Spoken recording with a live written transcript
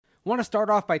I want to start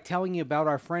off by telling you about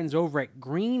our friends over at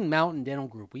Green Mountain Dental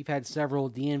Group. We've had several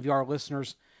DNVR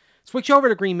listeners switch over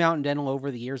to Green Mountain Dental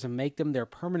over the years and make them their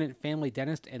permanent family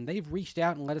dentist, and they've reached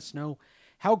out and let us know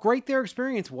how great their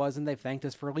experience was, and they've thanked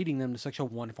us for leading them to such a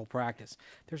wonderful practice.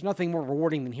 There's nothing more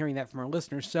rewarding than hearing that from our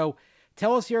listeners, so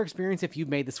tell us your experience if you've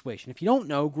made the switch. And if you don't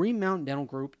know, Green Mountain Dental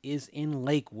Group is in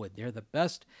Lakewood. They're the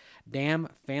best damn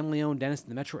family-owned dentist in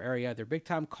the metro area. They're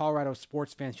big-time Colorado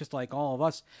sports fans, just like all of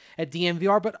us at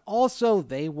DNVR, but also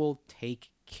they will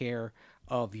take care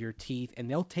of your teeth,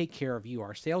 and they'll take care of you.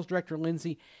 Our sales director,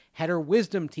 Lindsay, had her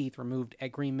wisdom teeth removed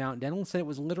at Green Mountain Dental and said it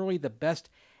was literally the best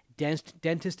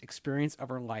dentist experience of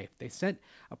her life. They sent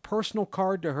a personal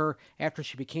card to her after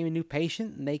she became a new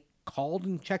patient, and they called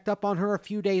and checked up on her a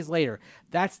few days later.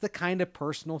 That's the kind of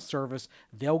personal service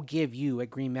they'll give you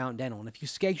at Green Mountain Dental. And if you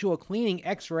schedule a cleaning,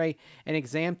 x-ray, and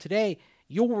exam today,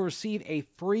 you will receive a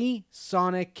free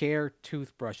Sonicare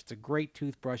toothbrush. It's a great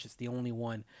toothbrush. It's the only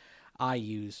one I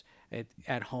use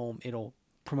at home. It'll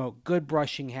promote good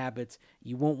brushing habits.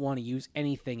 You won't want to use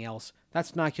anything else.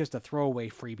 That's not just a throwaway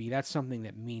freebie. That's something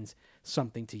that means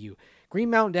something to you. Green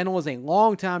Mountain Dental is a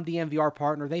longtime DNVR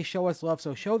partner. They show us love,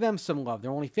 so show them some love.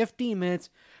 They're only 15 minutes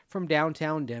from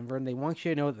downtown Denver, and they want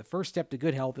you to know that the first step to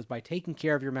good health is by taking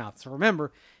care of your mouth. So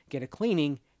remember, get a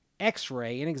cleaning,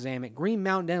 x-ray, and exam at Green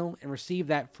Mountain Dental and receive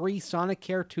that free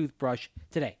Sonicare toothbrush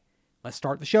today. Let's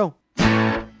start the show.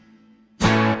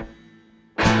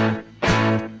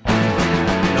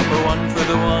 Number one for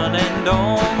the one and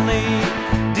only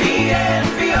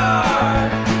DNVR.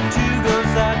 Two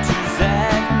goes out to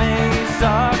Zach Mace,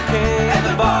 Arcade, and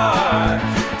the bar.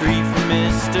 Three for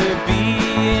Mr. B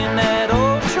in that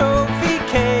old trophy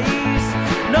case.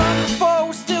 Number four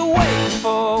we're still waiting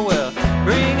for, well,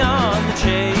 bring on the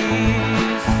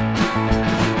chase.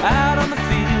 Out on the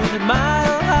field at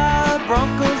Mile High,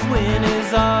 Broncos win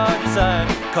is our desire.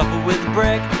 Coupled with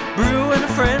Breck, Brew, and a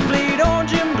friend, bleed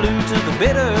orange and blue to the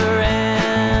bitter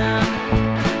end.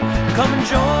 Come and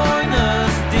join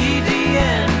us,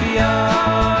 DNVR.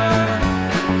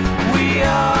 We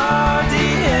are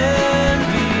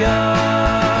DNVR.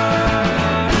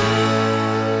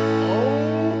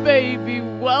 Oh, baby,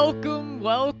 welcome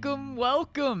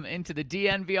into the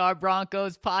DNVR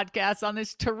Broncos podcast on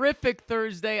this terrific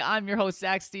Thursday. I'm your host,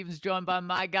 Zach Stevens, joined by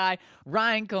my guy,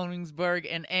 Ryan Koenigsberg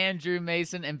and Andrew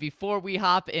Mason. And before we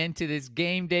hop into this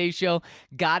game day show,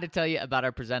 got to tell you about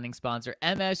our presenting sponsor,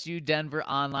 MSU Denver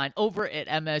Online. Over at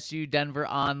MSU Denver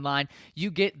Online,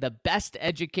 you get the best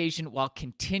education while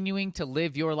continuing to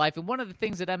live your life. And one of the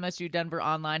things that MSU Denver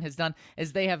Online has done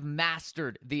is they have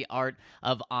mastered the art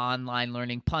of online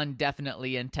learning, pun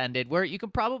definitely intended, where you can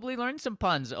probably learn some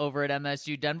puns over at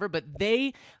MSU Denver, but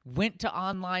they went to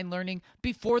online learning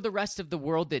before the rest of the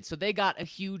world did. So they got a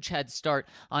huge head start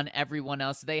on everyone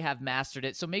else. They have mastered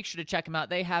it. So make sure to check them out.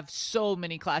 They have so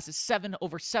many classes,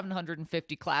 over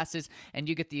 750 classes, and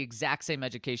you get the exact same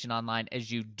education online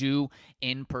as you do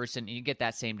in person, and you get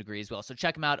that same degree as well. So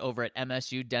check them out over at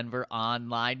MSU Denver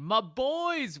Online. My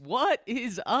boys, what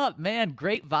is up, man?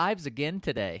 Great vibes again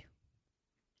today.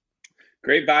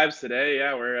 Great vibes today.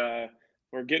 Yeah,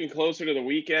 we're getting closer to the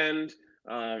weekend,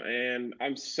 and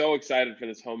I'm so excited for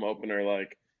this home opener.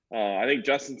 I think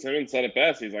Justin Simmons said it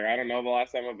best. He's like, I don't know the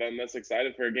last time I've been this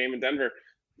excited for a game in Denver.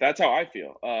 That's how I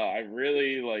feel. I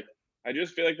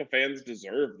just feel like the fans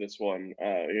deserve this one.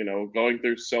 Going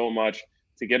through so much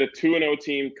to get a 2-0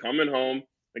 team coming home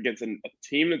against a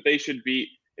team that they should beat.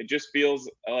 It just feels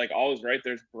like all is right.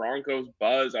 There's Broncos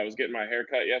buzz. I was getting my hair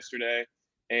cut yesterday,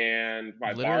 and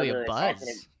my barber was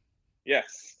talking.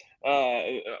 Yes.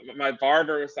 My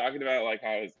barber was talking about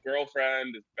how his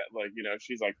girlfriend is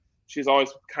she's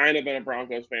always kind of been a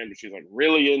Broncos fan, but she's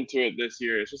really into it this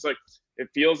year. It's just it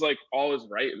feels like all is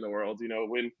right in the world.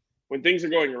 When things are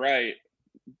going right,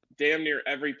 damn near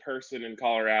every person in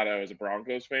Colorado is a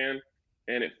Broncos fan,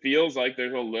 and it feels like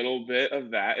there's a little bit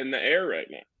of that in the air right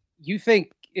now. You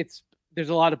think there's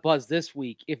a lot of buzz this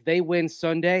week. If they win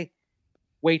Sunday,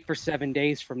 wait for 7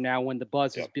 days from now when the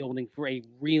buzz is building for a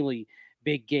really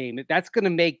big game. That's going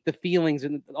to make the feelings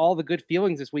and all the good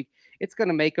feelings this week, it's going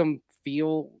to make them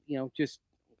feel, just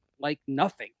like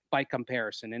nothing by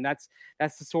comparison. And that's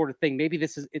the sort of thing. Maybe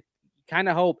this is it. Kind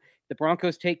of hope the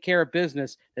Broncos take care of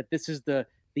business, that this is the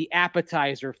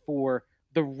appetizer for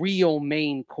the real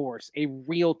main course, a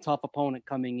real tough opponent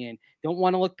coming in. Don't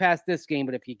want to look past this game,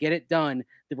 but if you get it done,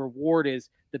 the reward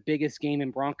is the biggest game in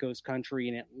Broncos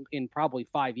country in probably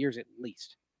 5 years at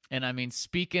least. And I mean,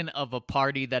 speaking of a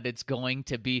party that it's going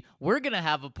to be, we're going to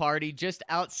have a party just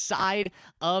outside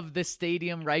of the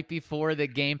stadium right before the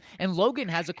game. And Logan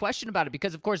has a question about it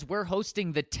because, of course, we're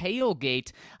hosting the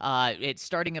tailgate. It's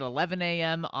starting at 11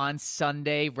 a.m. on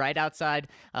Sunday, right outside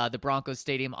the Broncos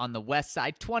Stadium on the west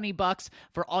side. $20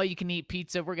 for all-you-can-eat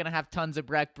pizza. We're going to have tons of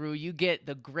Breck Brew. You get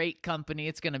the great company.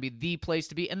 It's going to be the place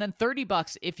to be. And then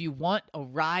 $30 if you want a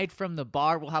ride from the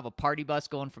bar. We'll have a party bus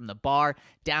going from the bar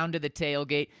down to the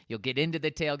tailgate. You'll get into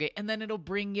the tailgate, and then it'll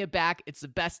bring you back. It's the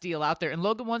best deal out there. And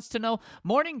Logan wants to know,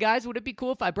 morning, guys, would it be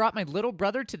cool if I brought my little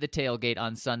brother to the tailgate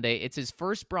on Sunday? It's his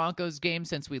first Broncos game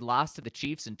since we lost to the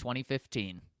Chiefs in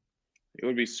 2015. It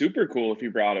would be super cool if you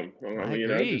brought him. I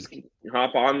agree. Just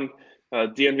hop on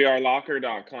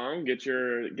dnvrlocker.com, get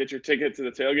your ticket to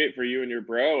the tailgate for you and your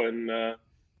bro, and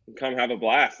come have a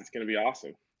blast. It's going to be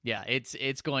awesome. Yeah,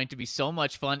 it's going to be so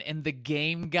much fun. And the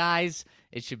game, guys,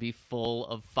 it should be full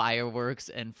of fireworks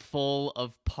and full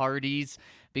of parties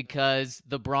because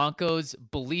the Broncos,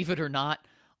 believe it or not,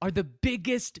 are the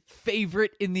biggest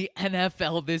favorite in the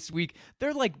NFL this week.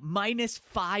 They're like minus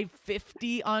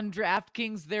 550 on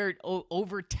DraftKings. They're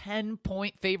over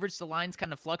 10-point favorites. The line's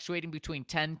kind of fluctuating between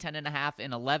 10, 10.5,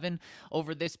 and 11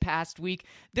 over this past week.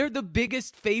 They're the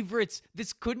biggest favorites.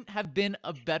 This couldn't have been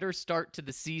a better start to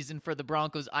the season for the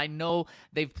Broncos. I know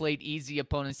they've played easy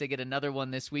opponents. They get another one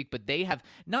this week, but they have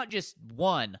not just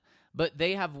won, but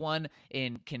they have won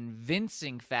in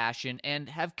convincing fashion and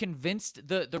have convinced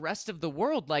the rest of the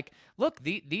world. Like, look,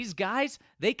 these guys,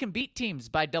 they can beat teams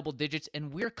by double digits,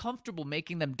 and we're comfortable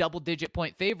making them double-digit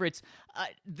point favorites.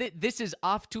 This is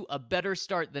off to a better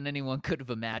start than anyone could have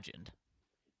imagined.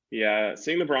 Yeah,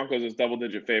 seeing the Broncos as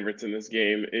double-digit favorites in this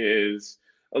game is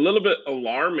a little bit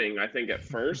alarming, I think, at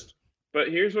first. But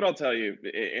here's what I'll tell you,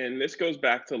 and this goes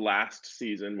back to last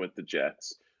season with the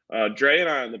Jets. Dre and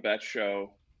I on the Bet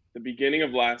Show, the beginning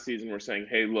of last season, we're saying,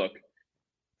 hey, look,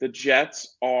 the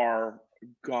Jets are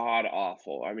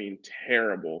god-awful. I mean,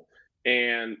 terrible.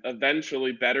 And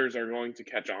eventually bettors are going to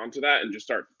catch on to that and just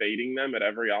start fading them at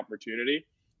every opportunity.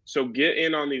 So get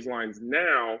in on these lines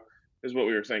now is what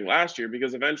we were saying last year,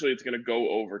 because eventually it's going to go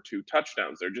over 2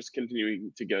 touchdowns. They're just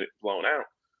continuing to get blown out.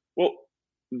 Well,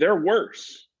 they're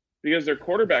worse because their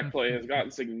quarterback play has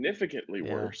gotten significantly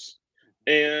worse.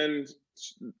 And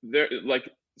they're like,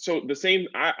 so the same,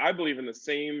 I believe in the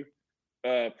same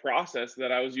process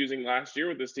that I was using last year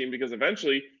with this team, because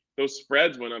eventually those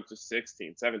spreads went up to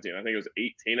 16, 17. I think it was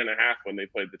 18.5 when they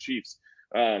played the Chiefs.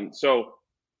 So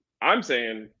I'm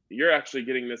saying you're actually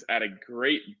getting this at a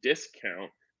great discount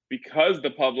because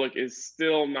the public is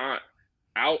still not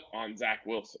out on Zach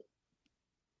Wilson.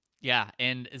 Yeah,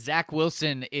 and Zach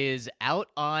Wilson is out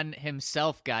on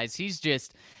himself, guys.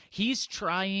 He's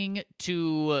trying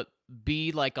to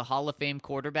be like a Hall of Fame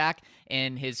quarterback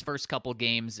in his first couple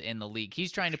games in the league.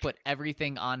 He's trying to put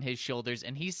everything on his shoulders,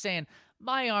 and he's saying,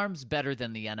 my arm's better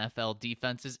than the NFL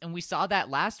defenses. And we saw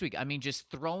that last week. I mean, just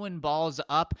throwing balls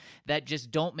up that just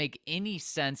don't make any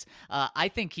sense. I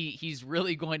think he's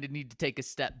really going to need to take a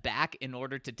step back in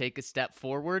order to take a step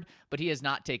forward, but he has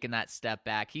not taken that step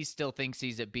back. He still thinks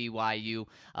he's at BYU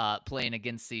playing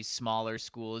against these smaller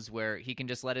schools where he can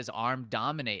just let his arm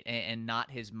dominate and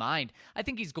not his mind. I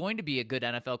think he's going to be a good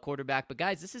NFL quarterback, but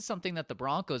guys, this is something that the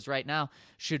Broncos right now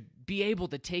should be able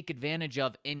to take advantage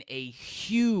of in a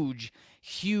huge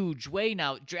way.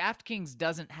 Now, DraftKings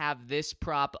doesn't have this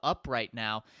prop up right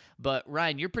now, but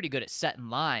Ryan, you're pretty good at setting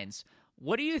lines.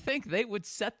 What do you think they would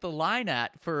set the line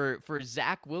at for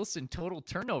Zach Wilson total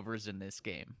turnovers in this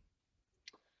game?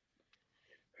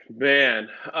 Man,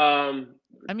 I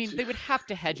mean, they would have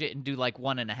to hedge it and do like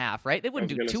 1.5, right? They wouldn't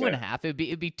do 2.5.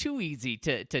 It'd be too easy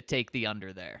to take the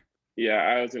under there. Yeah,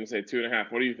 I was going to say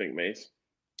 2.5. What do you think, Mace?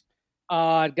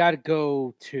 I'd got to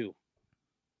go 2.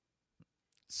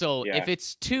 So if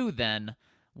it's 2, then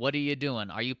what are you doing?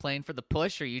 Are you playing for the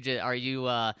push? Or are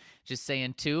you just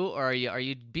saying 2, or are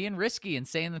you being risky and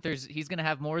saying that he's going to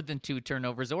have more than 2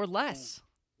 turnovers or less?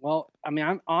 Well, I mean,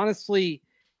 I'm honestly,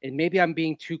 and maybe I'm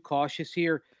being too cautious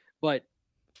here, but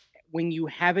when you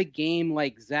have a game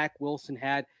like Zach Wilson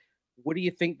had, what do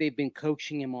you think they've been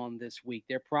coaching him on this week?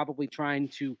 They're probably trying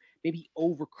to maybe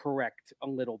overcorrect a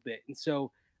little bit, and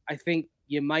so I think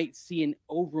you might see an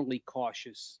overly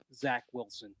cautious Zach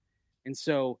Wilson. And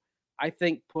so I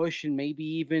think push and maybe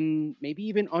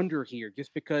even under here,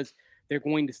 just because they're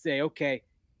going to say, okay,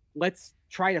 let's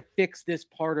try to fix this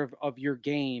part of your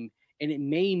game. And it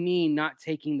may mean not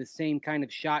taking the same kind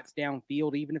of shots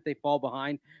downfield, even if they fall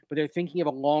behind, but they're thinking of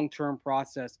a long-term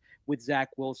process with Zach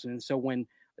Wilson. And so when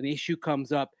an issue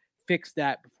comes up, fix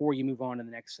that before you move on to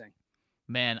the next thing.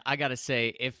 Man, I got to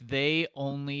say, if they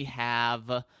only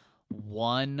have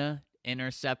one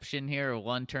interception here or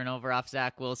one turnover off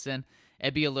Zach Wilson,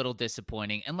 it'd be a little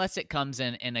disappointing unless it comes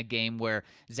in a game where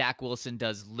Zach Wilson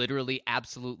does literally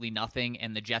absolutely nothing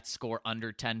and the Jets score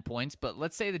under 10 points. But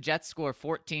let's say the Jets score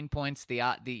 14 points,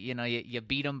 you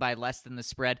beat them by less than the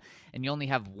spread, and you only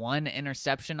have one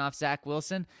interception off Zach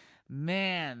Wilson.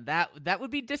 Man, that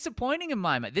would be disappointing in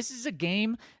my mind. This is a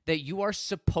game that you are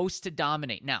supposed to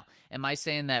dominate. Now, am I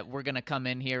saying that we're going to come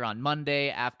in here on Monday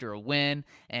after a win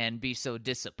and be so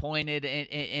disappointed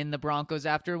in the Broncos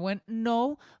after a win?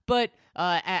 No, but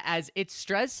as It's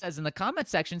Stress says in the comment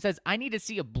section, says, I need to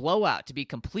see a blowout to be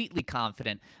completely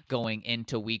confident going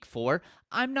into week 4.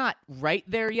 I'm not right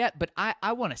there yet, but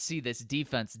I want to see this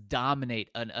defense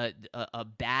dominate a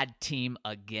bad team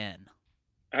again.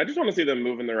 I just want to see them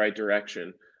move in the right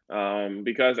direction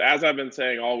because, as I've been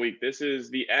saying all week, this is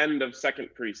the end of second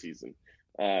preseason.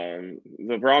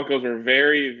 The Broncos were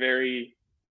very, very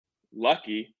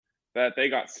lucky that they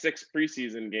got 6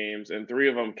 preseason games and 3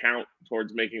 of them count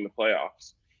towards making the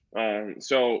playoffs.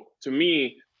 So, to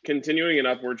me, continuing an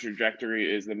upward trajectory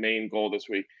is the main goal this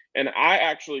week. And I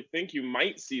actually think you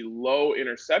might see low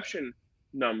interception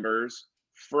numbers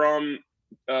from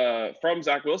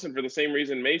Zach Wilson for the same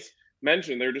reason Mace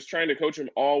mentioned. They're just trying to coach him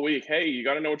all week. Hey, you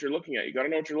got to know what you're looking at. You got to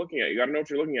know what you're looking at. You got to know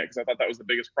what you're looking at. Because I thought that was the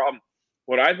biggest problem.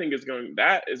 What I think is going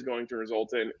to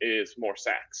result in is more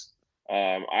sacks.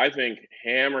 I think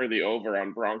hammer the over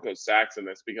on Broncos sacks in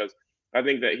this because I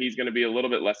think that he's going to be a little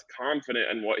bit less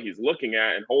confident in what he's looking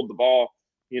at and hold the ball,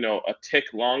 a tick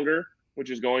longer,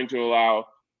 which is going to allow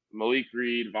Malik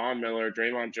Reed, Von Miller,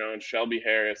 Draymond Jones, Shelby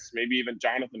Harris, maybe even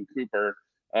Jonathan Cooper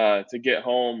to get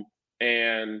home.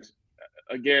 And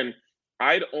again,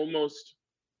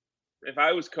 if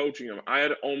I was coaching him,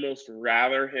 I'd almost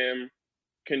rather him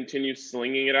continue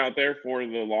slinging it out there for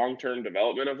the long-term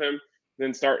development of him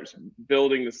than start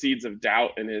building the seeds of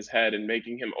doubt in his head and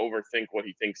making him overthink what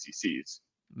he thinks he sees.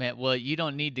 Man, well, you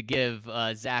don't need to give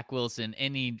Zach Wilson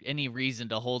any reason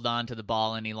to hold on to the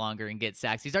ball any longer and get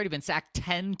sacks. He's already been sacked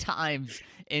 10 times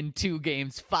in 2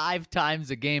 games, 5 times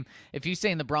a game. If you're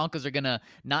saying the Broncos are going to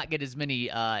not get as many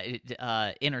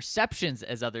interceptions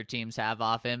as other teams have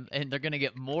off him, and they're going to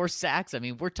get more sacks, I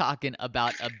mean, we're talking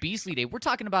about a beastly day. We're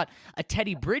talking about a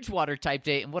Teddy Bridgewater type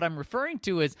day. And what I'm referring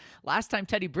to is last time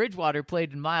Teddy Bridgewater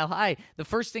played in Mile High, the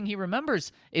first thing he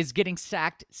remembers is getting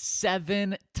sacked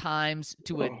 7 times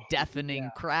to a deafening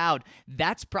crowd.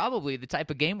 That's probably the type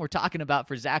of game we're talking about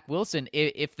for Zach Wilson.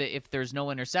 If there's no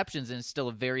interceptions and it's still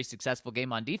a very successful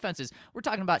game on defenses, we're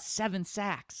talking about 7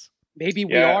 sacks. Maybe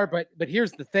we are, but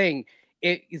here's the thing.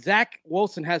 Zach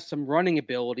Wilson has some running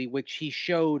ability, which he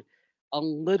showed a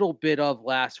little bit of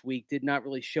last week, did not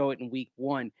really show it in week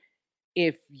 1.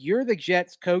 If you're the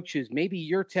Jets coaches, maybe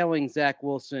you're telling Zach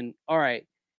Wilson, all right,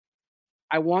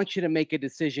 I want you to make a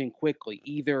decision quickly.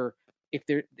 Either if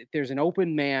there's an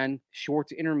open man, short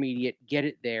to intermediate, get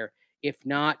it there. If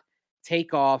not,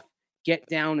 take off, get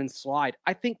down and slide.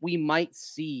 I think we might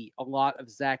see a lot of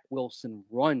Zach Wilson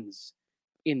runs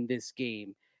in this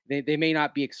game. They may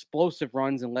not be explosive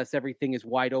runs unless everything is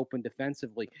wide open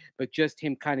defensively, but just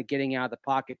him kind of getting out of the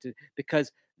pocket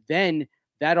because then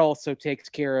that also takes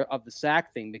care of the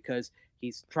sack thing because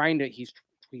he's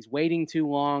waiting too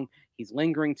long. He's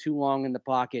lingering too long in the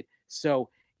pocket. So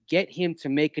get him to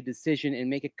make a decision and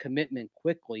make a commitment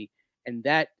quickly. And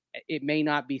that it may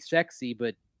not be sexy,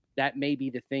 but that may be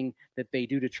the thing that they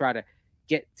do to try to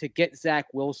get Zach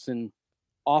Wilson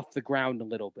off the ground a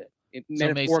little bit,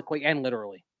 metaphorically and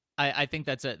literally. I think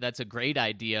that's a great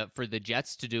idea for the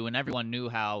Jets to do, and everyone knew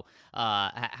how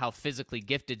physically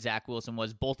gifted Zach Wilson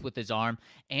was, both with his arm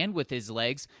and with his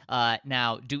legs.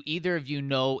 Now, do either of you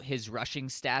know his rushing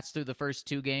stats through the first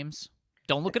 2 games?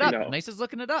 Don't look it up. No. Mace's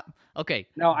looking it up. Okay.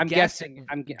 No, I'm guessing.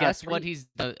 Guess what he's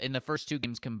in the first 2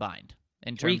 games combined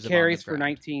in terms 3 carries for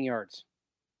 19 yards.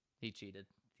 He cheated.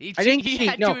 I didn't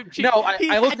cheat. No,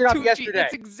 I looked it up yesterday.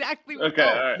 That's exactly what. Okay.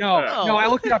 All right, no, I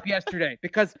looked it up yesterday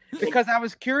because I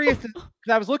was curious. Because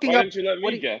I was looking up. Why didn't you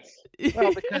let me guess?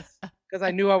 Well, because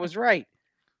I knew I was right.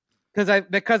 Because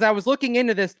I was looking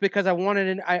into this because I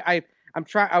wanted I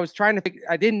was trying to.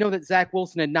 I didn't know that Zach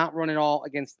Wilson had not run at all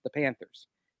against the Panthers,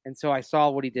 and so I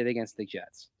saw what he did against the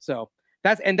Jets. So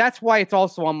that's why it's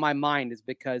also on my mind is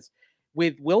because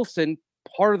with Wilson,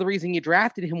 part of the reason you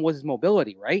drafted him was his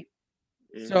mobility, right?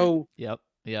 Mm-hmm. So yep.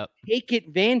 Take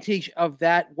advantage of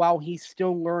that while he's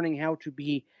still learning how to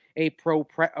be a pro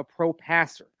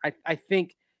passer. I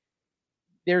think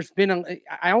there's been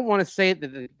I don't want to say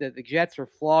that the Jets are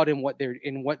flawed in what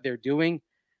they're doing,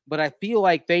 but I feel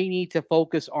like they need to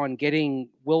focus on getting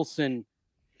Wilson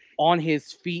on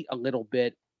his feet a little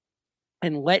bit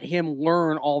and let him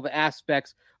learn all the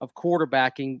aspects of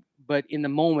quarterbacking, but in the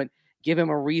moment, give him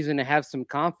a reason to have some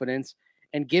confidence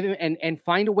and give him and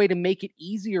find a way to make it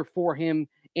easier for him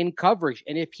in coverage.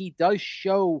 And if he does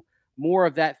show more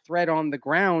of that threat on the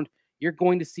ground, you're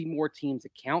going to see more teams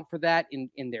account for that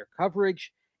in their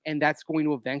coverage, and that's going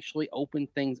to eventually open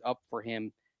things up for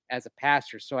him as a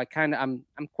passer. So I'm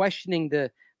questioning the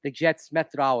Jets'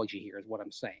 methodology here, is what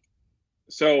I'm saying.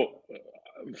 So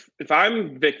if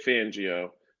I'm Vic Fangio,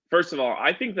 first of all,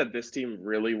 I think that this team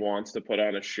really wants to put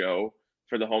on a show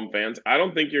for the home fans. I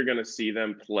don't think you're going to see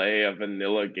them play a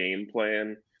vanilla game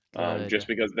plan just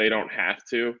because they don't have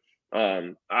to.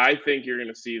 I think you're going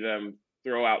to see them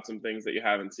throw out some things that you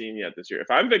haven't seen yet this year. If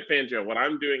I'm Vic Fangio, what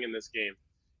I'm doing in this game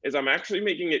is I'm actually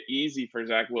making it easy for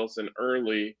Zach Wilson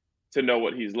early to know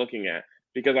what he's looking at,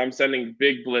 because I'm sending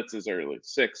big blitzes early,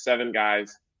 6, 7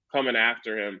 guys coming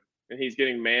after him, and he's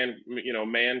getting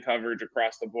man coverage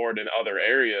across the board in other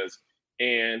areas.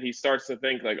 And he starts to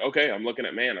think like, okay, I'm looking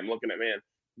at man.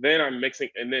 Then I'm mixing,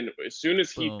 and then as soon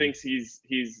as he thinks he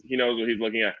knows what he's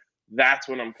looking at, that's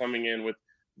when I'm coming in with,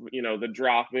 the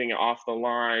dropping off the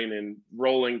line and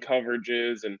rolling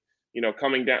coverages and,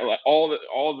 coming down, like all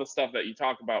the stuff that you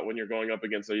talk about when you're going up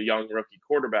against a young rookie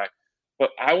quarterback.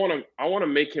 But I want to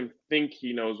make him think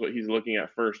he knows what he's looking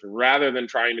at first, rather than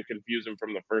trying to confuse him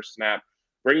from the first snap.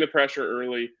 Bring the pressure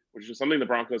early, which is something the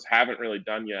Broncos haven't really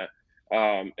done yet,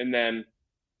 and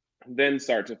then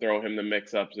start to throw him the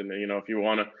mix-ups. And if you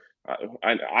want to,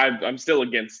 I'm still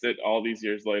against it all these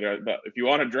years later. But if you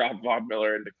want to drop Von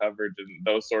Miller into coverage and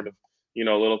those sort of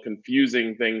little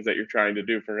confusing things that you're trying to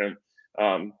do for him,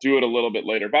 do it a little bit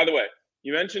later. By the way,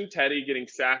 you mentioned Teddy getting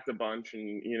sacked a bunch,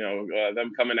 and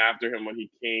them coming after him when he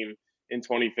came in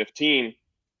 2015.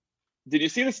 Did you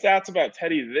see the stats about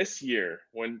Teddy this year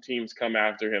when teams come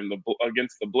after him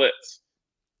against the blitz?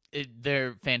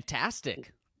 They're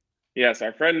fantastic. Yes,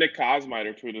 our friend Nick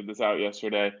Kosmider tweeted this out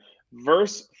yesterday.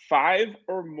 Versus 5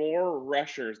 or more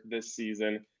rushers this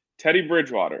season, Teddy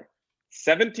Bridgewater,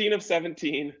 17 of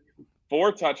 17,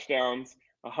 4 touchdowns,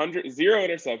 0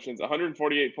 interceptions,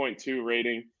 148.2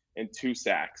 rating, and 2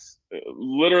 sacks.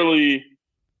 Literally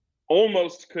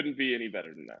almost couldn't be any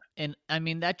better than that. And I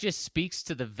mean, that just speaks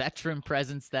to the veteran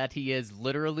presence that he is.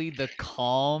 Literally the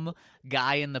calm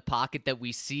guy in the pocket that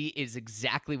we see is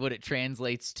exactly what it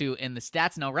translates to in the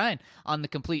stats. Now, Ryan, on the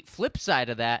complete flip side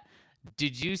of that,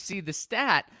 did you see the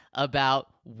stat about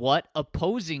what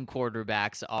opposing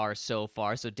quarterbacks are so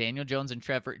far? So Daniel Jones and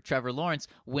Trevor Lawrence,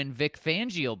 when Vic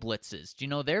Fangio blitzes, do you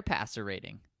know their passer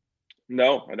rating?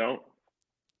 No, I don't.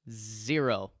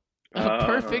 0. A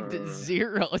perfect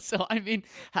 0. So, I mean,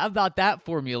 how about that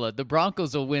formula? The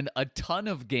Broncos will win a ton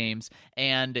of games,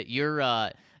 and your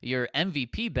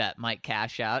MVP bet might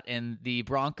cash out, and the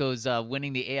Broncos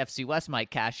winning the AFC West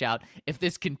might cash out if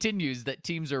this continues, that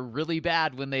teams are really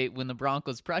bad when the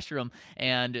Broncos pressure them,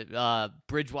 and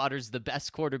Bridgewater's the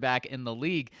best quarterback in the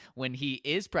league when he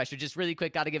is pressured. Just really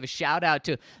quick, got to give a shout out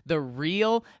to the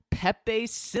real Pepe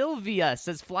Sylvia.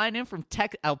 Says, flying in from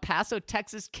El Paso,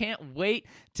 Texas. Can't wait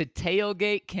to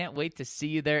tailgate. Can't wait to see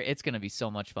you there. It's going to be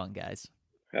so much fun, guys.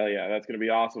 Hell yeah, that's going to be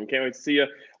awesome. Can't wait to see you.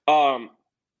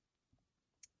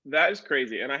 That is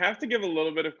crazy. And I have to give a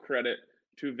little bit of credit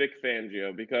to Vic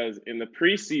Fangio, because in the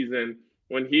preseason,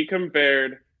 when he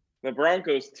compared the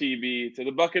Broncos TB to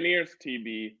the Buccaneers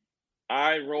TB,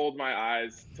 I rolled my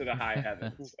eyes to the high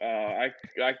heavens. I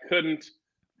couldn't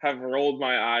have rolled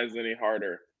my eyes any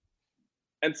harder.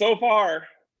 And so far,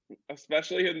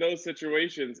 especially in those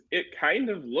situations, it kind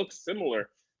of looks similar.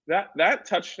 That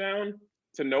touchdown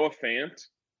to Noah Fant,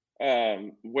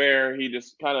 where he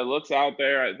just kind of looks out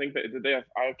there. I think that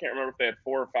I can't remember if they had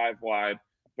 4 or 5 wide,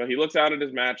 but he looks out at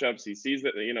his matchups. He sees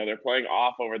that, they're playing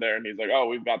off over there, and he's like, oh,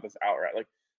 we've got this outright. Like,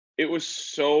 it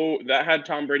was that had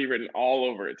Tom Brady written all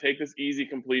over it. Take this easy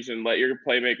completion, let your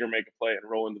playmaker make a play and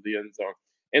roll into the end zone.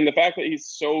 And the fact that he's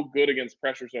so good against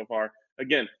pressure so far,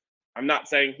 again, I'm not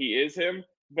saying he is him,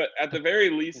 but at the very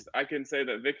least, I can say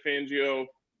that Vic Fangio,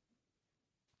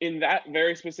 in that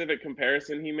very specific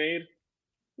comparison he made,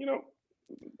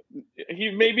 he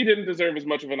maybe didn't deserve as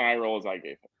much of an eye roll as I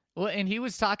gave him. Well, and he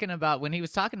was talking about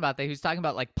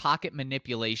like pocket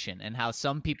manipulation and how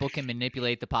some people can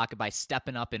manipulate the pocket by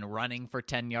stepping up and running for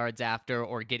 10 yards after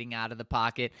or getting out of the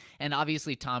pocket. And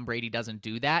obviously Tom Brady doesn't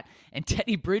do that. And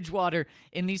Teddy Bridgewater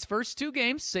in these first 2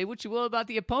 games, say what you will about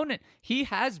the opponent, he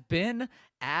has been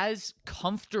as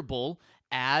comfortable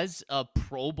as a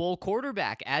Pro Bowl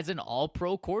quarterback, as an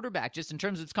all-pro quarterback, just in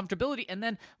terms of its comfortability. And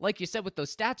then, like you said, with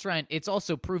those stats, Ryan, it's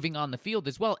also proving on the field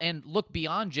as well. And look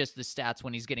beyond just the stats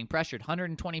when he's getting pressured.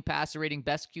 120 passer rating,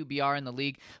 best QBR in the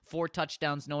league, 4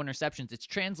 touchdowns, no interceptions. It's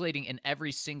translating in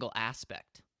every single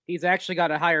aspect. He's actually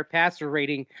got a higher passer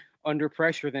rating under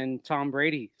pressure than Tom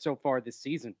Brady so far this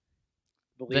season.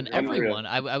 Than everyone,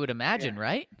 I would imagine,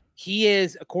 right? He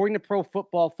is, according to Pro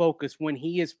Football Focus, when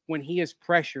he is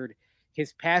pressured,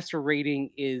 his passer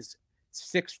rating is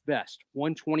 6th best,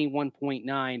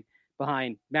 121.9,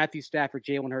 behind Matthew Stafford,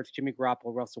 Jalen Hurts, Jimmy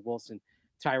Garoppolo, Russell Wilson,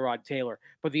 Tyrod Taylor.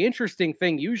 But the interesting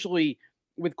thing, usually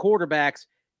with quarterbacks,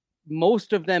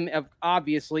 most of them have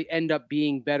obviously end up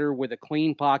being better with a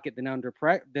clean pocket than under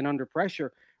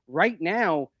pressure. Right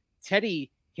now, Teddy,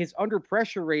 his under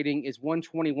pressure rating is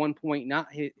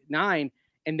 121.9,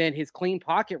 and then his clean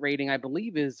pocket rating, I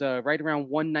believe, is right around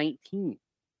 119.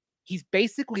 He's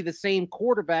basically the same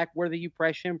quarterback whether you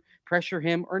pressure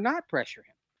him or not pressure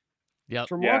him. Yep.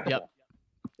 It's remarkable.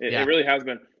 It really has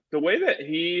been. The way that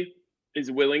he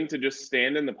is willing to just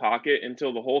stand in the pocket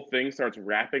until the whole thing starts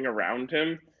wrapping around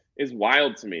him is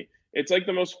wild to me. It's like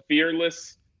the most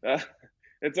fearless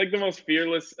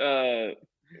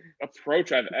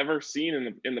approach I've ever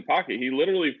seen in the pocket. He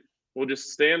literally will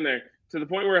just stand there to the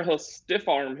point where he'll stiff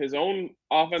arm his own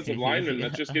offensive lineman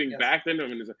that's just getting backed into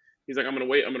him, and he's like, I'm gonna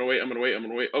wait.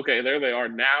 Okay, there they are.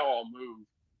 Now I'll move.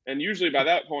 And usually by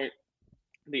that point,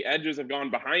 the edges have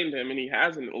gone behind him, and he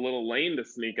has a little lane to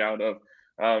sneak out of.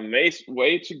 Mace,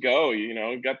 way to go!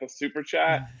 Got the super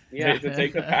chat to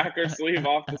take the Packer sleeve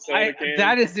off the soda can.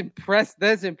 That is impressive.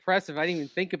 That's impressive. I didn't even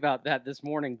think about that this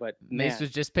morning, but Mace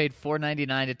was just paid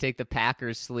 $4.99 to take the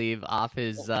Packers sleeve off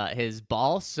his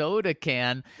ball soda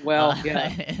can. Well,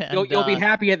 yeah, you'll be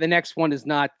happy at the next one is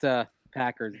not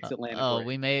Packers. It's Atlanta.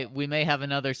 We may have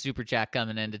another super chat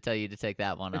coming in to tell you to take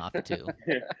that one off too.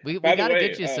 we got to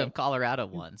get you some Colorado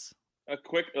ones. A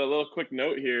little quick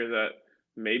note here that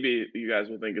maybe you guys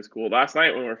will think is cool. Last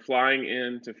night when we're flying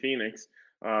into Phoenix,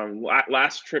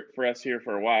 last trip for us here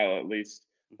for a while at least,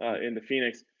 into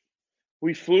Phoenix,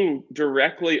 we flew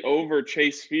directly over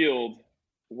Chase Field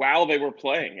while they were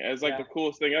playing. It was like the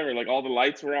coolest thing ever. Like all the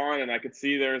lights were on, and I could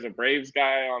see there was a Braves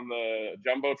guy on the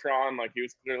Jumbotron. Like he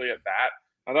was clearly at bat.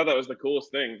 I thought that was the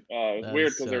coolest thing. It was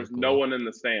weird because there's cool. No one in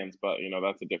the stands, but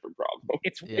that's a different problem.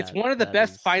 It's one of the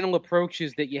best final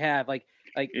approaches that you have. Like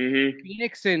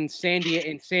Phoenix and San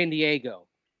Diego,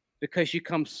 because you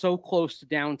come so close to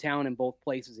downtown in both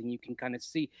places, and you can kind of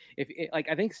see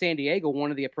I think San Diego, one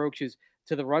of the approaches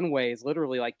to the runway is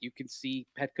literally like you can see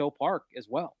Petco Park as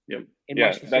well. Yep. In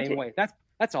much the same way.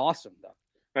 That's awesome though.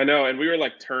 I know, and we were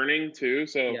like turning too,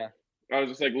 so I was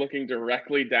just like looking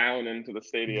directly down into the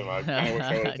stadium. I kind of wish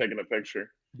I would have taken a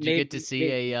picture. Did you get to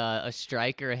see a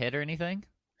strike or a hit or anything?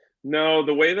 No,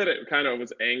 the way that it kind of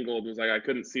was angled was like I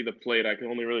couldn't see the plate. I could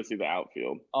only really see the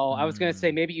outfield. Oh, I was going to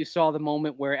say maybe you saw the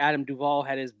moment where Adam Duvall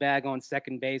had his bag on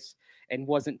second base and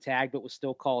wasn't tagged but was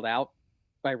still called out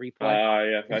by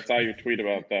replay. Yes, I saw your tweet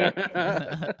about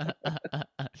that.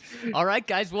 All right,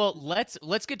 guys. Well, let's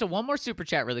get to one more super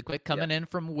chat really quick coming in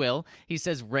from Will. He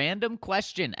says, random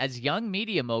question. As young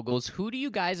media moguls, who do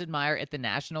you guys admire at the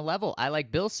national level? I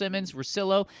like Bill Simmons,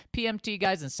 Russillo, PMT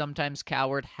guys, and sometimes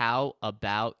Coward. How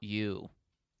about you?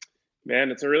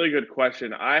 Man, it's a really good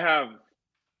question. I have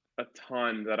a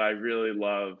ton that I really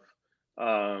love.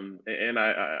 And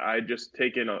I just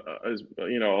take in a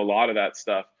lot of that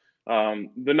stuff.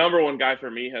 The number one guy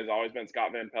for me has always been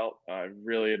Scott Van Pelt. I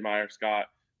really admire Scott.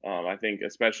 I think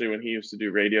especially when he used to do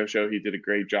radio show, he did a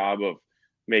great job of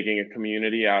making a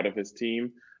community out of his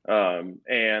team.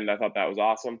 And I thought that was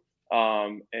awesome.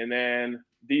 And then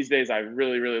these days I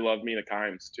really, really love Mina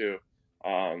Kimes too.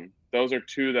 Those are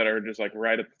two that are just like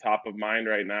right at the top of mind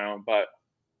right now, but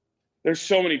there's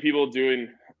so many people doing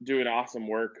awesome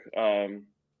work,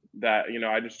 that,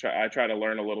 I try to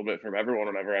learn a little bit from everyone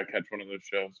whenever I catch one of those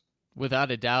shows.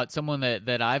 Without a doubt, someone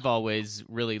that I've always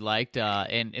really liked,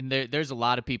 and there's a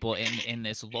lot of people in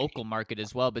this local market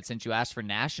as well, but since you asked for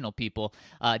national people,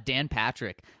 Dan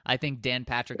Patrick. I think Dan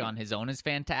Patrick on his own is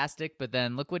fantastic, but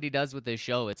then look what he does with his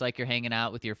show. It's like you're hanging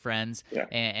out with your friends,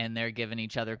 and they're giving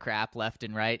each other crap left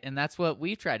and right, and that's what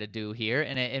we try to do here,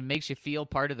 and it makes you feel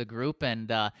part of the group, and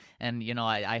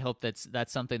I hope that's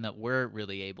something that we're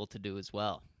really able to do as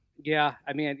well. Yeah,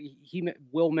 I mean,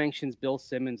 Will mentions Bill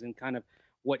Simmons and kind of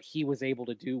what he was able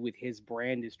to do with his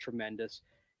brand is tremendous.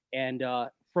 And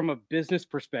from a business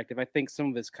perspective, I think some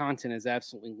of his content is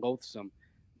absolutely loathsome.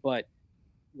 But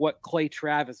what Clay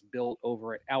Travis built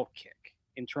over at Outkick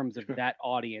in terms of that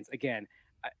audience, again,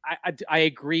 I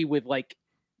agree with like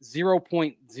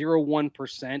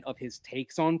 0.01% of his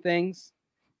takes on things.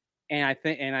 And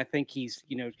I think he's,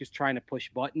 just trying to push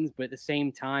buttons, but at the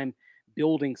same time,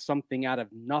 building something out of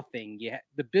nothing. Yeah,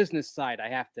 the business side, I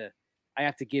have to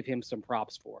give him some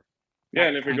props for. Yeah,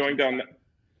 and if you're going down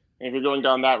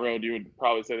that road, you would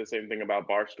probably say the same thing about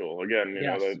Barstool. Again,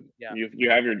 you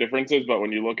have your differences, but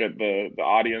when you look at the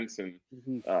audience and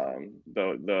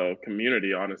the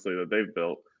community, honestly, that they've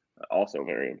built, also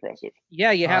very impressive.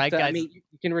 Yeah, you have to. Guys. I mean,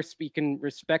 you can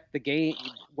respect the game,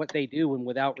 what they do, and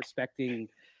without respecting,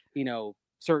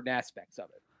 certain aspects of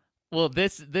it. Well,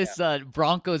 this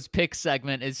Broncos pick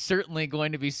segment is certainly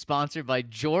going to be sponsored by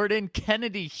Jordan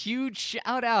Kennedy. Huge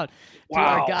shout out to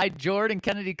our guy Jordan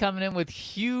Kennedy coming in with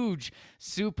huge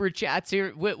super chats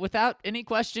here. Without any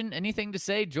question, anything to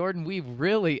say, Jordan, we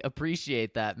really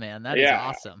appreciate that, man. That is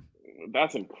awesome.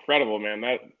 That's incredible, man.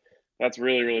 That's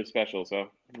really, really special. So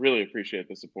really appreciate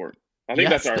the support. I think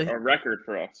that's our record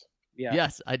for us. Yeah.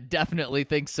 Yes, I definitely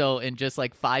think so in just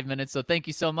like 5 minutes. So thank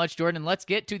you so much, Jordan. Let's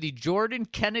get to the Jordan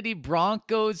Kennedy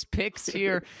Broncos picks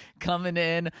here coming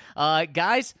in.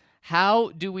 Guys, how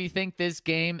do we think this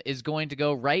game is going to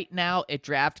go? Right now at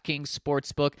DraftKings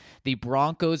Sportsbook, the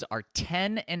Broncos are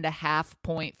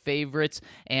 10.5-point favorites,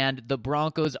 and the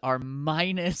Broncos are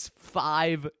minus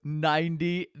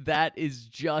 590. That is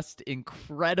just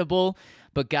incredible.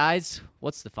 But guys,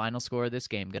 what's the final score of this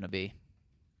game going to be?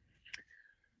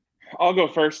 I'll go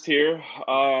first here.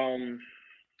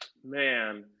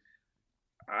 Man,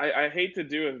 I hate to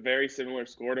do a very similar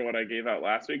score to what I gave out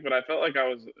last week, but I felt like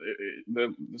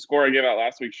the score I gave out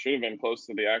last week should have been close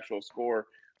to the actual score.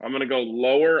 I'm going to go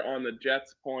lower on the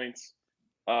Jets points,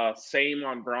 same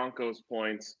on Broncos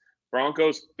points.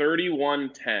 Broncos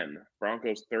 31-10.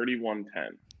 Broncos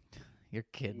 31-10. You're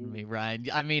kidding me, Ryan.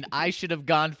 I mean, I should have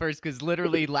gone first because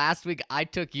literally last week I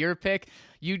took your pick.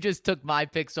 You just took my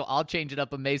pick, so I'll change it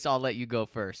up. And Mace, I'll let you go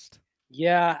first.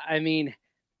 Yeah, I mean,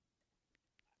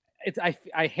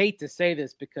 I hate to say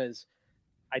this because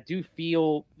I do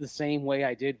feel the same way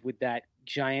I did with that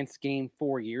Giants game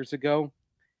 4 years ago,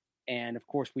 and of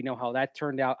course we know how that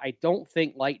turned out. I don't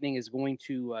think lightning is going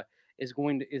to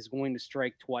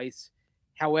strike twice.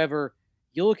 However,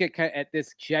 you look at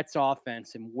this Jets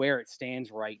offense and where it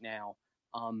stands right now.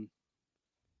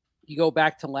 You go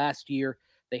back to last year,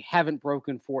 they haven't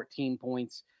broken 14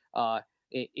 points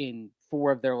in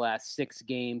 4 of their last 6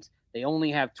 games. They only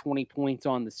have 20 points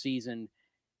on the season,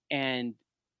 and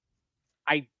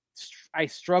I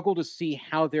struggle to see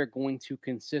how they're going to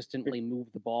consistently move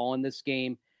the ball in this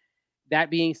game. That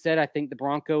being said, I think the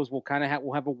Broncos will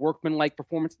have a workmanlike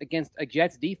performance against a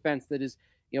Jets defense that is,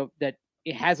 that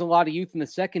it has a lot of youth in the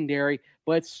secondary,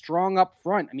 but it's strong up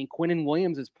front. I mean, Quinnen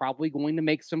Williams is probably going to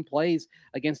make some plays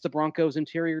against the Broncos'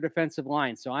 interior defensive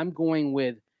line. So I'm going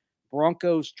with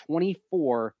Broncos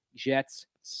 24, Jets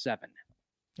 7.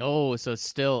 Oh, so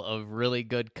still a really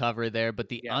good cover there, but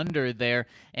the under there,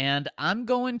 and I'm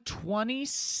going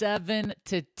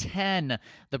 27-10.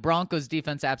 The Broncos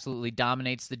defense absolutely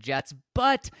dominates the Jets,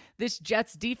 but this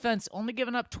Jets defense only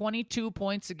giving up 22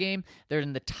 points a game. They're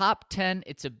in the top 10.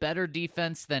 It's a better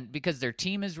defense because their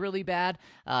team is really bad,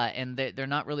 and they're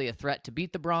not really a threat to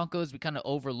beat the Broncos. We kind of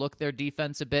overlook their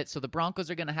defense a bit, so the Broncos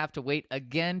are going to have to wait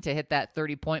again to hit that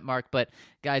 30-point mark, but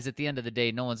guys, at the end of the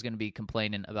day, no one's going to be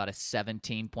complaining about a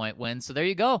 17-point win. So there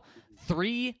you go.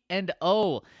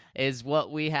 3-0 is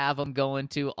what we have them going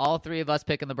to. All 3 of us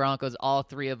picking the Broncos. All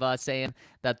 3 of us saying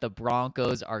that the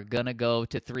Broncos are going to go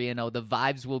to 3-0. The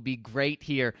vibes will be great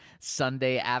here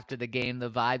Sunday after the game. The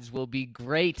vibes will be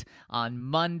great on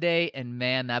Monday. And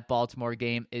man, that Baltimore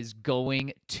game is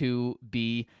going to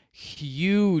be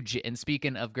huge. And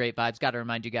speaking of great vibes, got to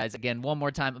remind you guys again one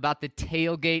more time about the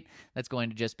tailgate. That's going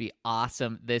to just be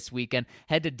awesome this weekend.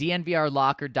 Head to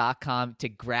dnvrlocker.com to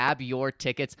grab your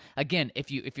tickets. Again,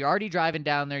 if you're already driving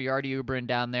down there, you're already Ubering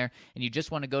down there, and you just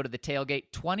want to go to the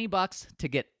tailgate, $20 to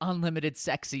get unlimited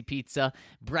sexy pizza,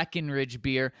 Breckenridge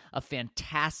beer, a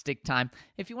fantastic time.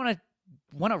 If you want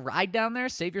to ride down there,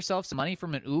 save yourself some money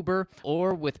from an Uber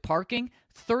or with parking,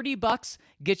 $30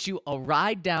 gets you a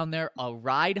ride down there, a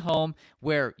ride home,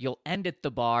 where you'll end at the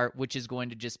bar, which is going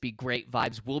to just be great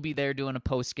vibes. We'll be there doing a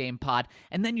post-game pod,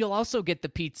 and then you'll also get the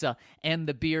pizza and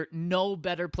the beer. No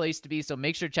better place to be, so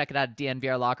make sure to check it out at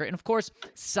DNVR Locker. And of course,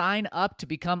 sign up to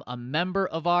become a member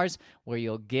of ours, where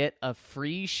you'll get a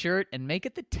free shirt, and make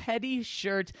it the Teddy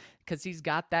shirt, because he's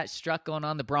got that strut going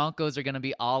on. The Broncos are going to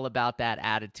be all about that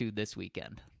attitude this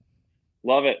weekend.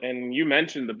 Love it. And you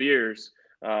mentioned the beers.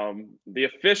 The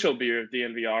official beer of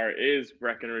DNVR is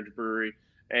Breckenridge Brewery,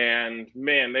 and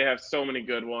man, they have so many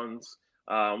good ones.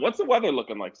 What's the weather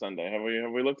looking like Sunday? Have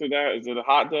we looked at that? Is it a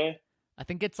hot day? I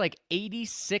think it's like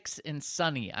 86 and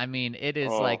sunny. I mean, it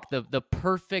is Oh. like the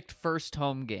perfect first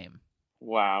home game.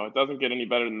 Wow, it doesn't get any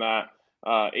better than that.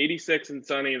 86 and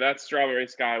sunny, that's strawberry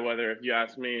sky weather, if you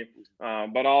ask me.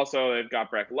 But also, they've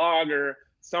got Breck Lager,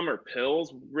 summer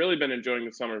pills. Really been enjoying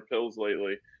the summer pills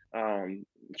lately.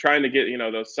 Trying to get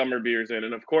those summer beers in,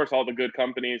 and of course, all the good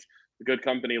companies, the Good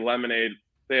Company lemonade.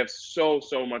 They have so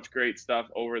much great stuff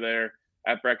over there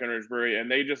at Breckenridge Brewery,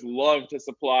 and they just love to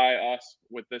supply us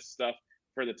with this stuff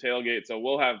for the tailgate. So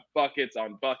we'll have buckets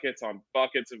on buckets on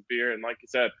buckets of beer, and like you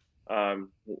said,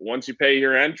 once you pay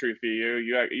your entry fee,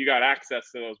 you got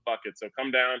access to those buckets. So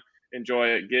come down, enjoy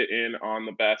it, get in on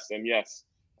the best. And yes,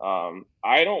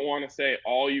 I don't want to say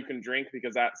all you can drink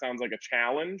because that sounds like a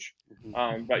challenge,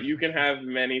 but you can have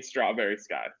many strawberry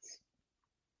skies.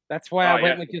 That's why I went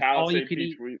yes, with the just all you Palisade can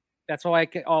Peach eat. Wheat. That's why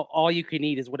all you can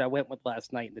eat is what I went with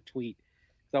last night in the tweet.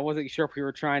 So I wasn't sure if we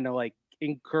were trying to like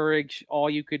encourage all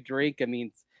you could drink. I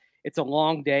mean, it's a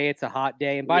long day, it's a hot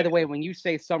day. And by the way, when you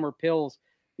say summer pills,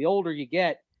 the older you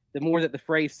get, the more that the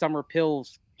phrase summer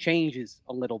pills changes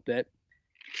a little bit.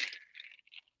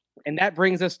 And that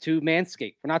brings us to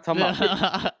Manscaped. We're not talking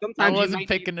about sometimes I wasn't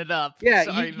picking it up. Yeah,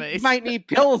 Sorry, you Mace. might need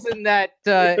pills in that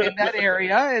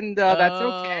area, and that's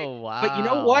okay. Oh, wow. But you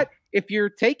know what? If you're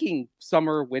taking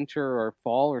summer, winter, or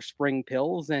fall or spring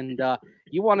pills, and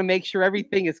you want to make sure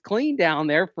everything is clean down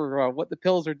there for what the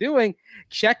pills are doing,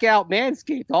 check out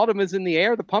Manscaped. Autumn is in the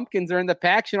air. The pumpkins are in the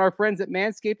patch, and our friends at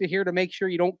Manscaped are here to make sure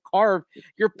you don't carve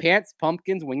your pants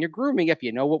pumpkins when you're grooming, if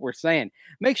you know what we're saying.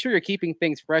 Make sure you're keeping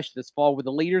things fresh this fall with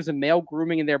the leaders in male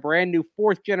grooming and their brand new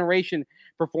 4th generation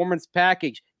performance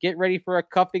package. Get ready for a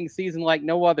cuffing season like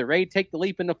no other. Ready to take the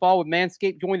leap in the fall with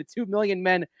Manscaped? Join the 2 million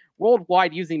men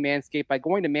worldwide using Manscaped by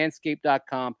going to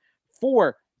manscaped.com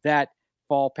for that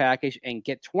fall package and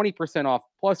get 20% off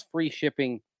plus free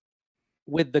shipping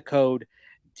with the code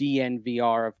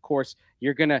DNVR. Of course,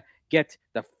 you're going to get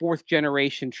the 4th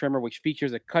generation trimmer, which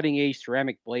features a cutting-edge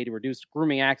ceramic blade to reduce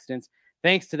grooming accidents.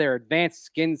 Thanks to their advanced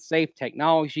skin-safe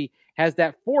technology, has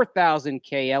that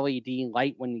 4000K LED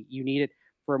light when you need it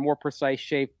for a more precise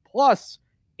shave. Plus,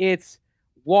 it's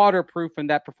waterproof, and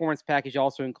that performance package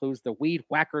also includes the weed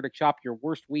whacker to chop your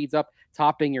worst weeds up,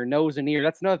 topping your nose and ear.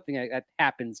 That's another thing that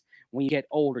happens when you get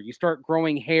older. You start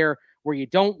growing hair where you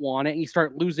don't want it, and you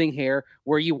start losing hair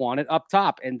where you want it up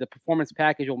top. And the performance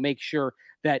package will make sure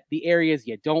that the areas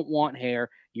you don't want hair,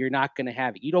 you're not going to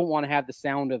have it. You don't want to have the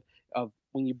sound of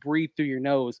when you breathe through your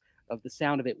nose, of the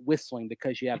sound of it whistling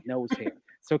because you have nose hair.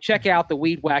 So check out the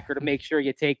Weed Whacker to make sure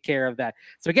you take care of that.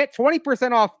 So get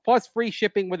 20% off plus free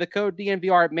shipping with the code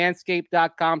DNVR at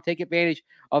manscaped.com. Take advantage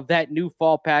of that new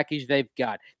fall package they've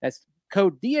got. That's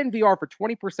code DNVR for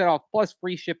 20% off plus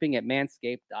free shipping at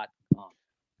manscaped.com.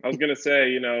 I was going to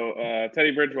say,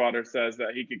 Teddy Bridgewater says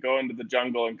that he could go into the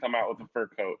jungle and come out with a fur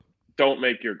coat. Don't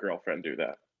make your girlfriend do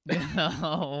that.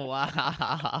 Oh,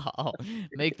 wow.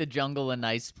 Make the jungle a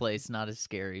nice place, not a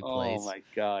scary place. Oh, my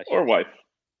gosh. Or wife.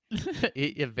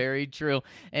 Yeah, very true.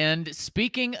 And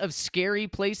speaking of scary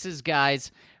places,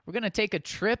 guys, we're going to take a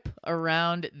trip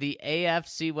around the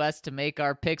AFC West to make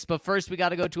our picks. But first, we got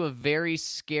to go to a very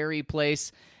scary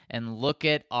place and look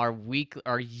at our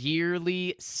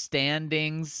yearly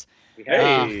standings.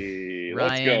 Hey,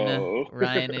 let's go.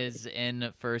 Ryan is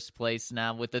in first place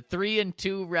now with a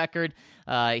 3-2 record.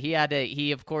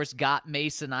 He of course got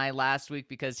Mace and I last week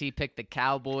because he picked the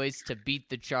Cowboys to beat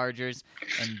the Chargers,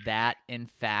 and that in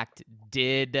fact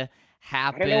did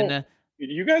happen.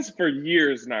 You guys for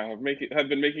years now have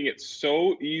been making it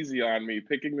so easy on me,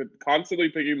 constantly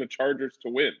picking the Chargers to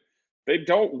win. They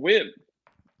don't win.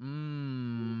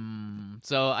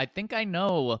 So I think I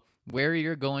know where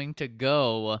you're going to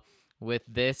go with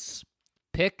this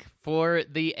pick for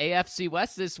the AFC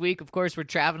West this week. Of course, we're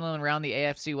traveling around the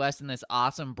AFC West in this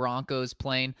awesome Broncos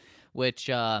plane, which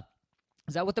is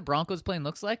that what the Broncos plane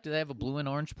looks like? Do they have a blue and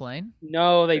orange plane?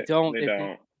 No, they don't. They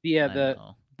don't. Yeah,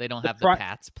 they don't have the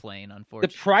Pats plane,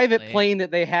 unfortunately. The private plane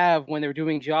that they have when they're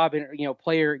doing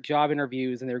player job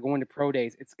interviews and they're going to pro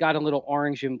days, it's got a little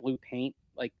orange and blue paint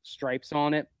like stripes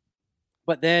on it.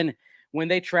 But then when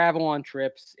they travel on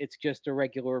trips, it's just a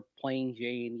regular plain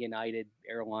Jane United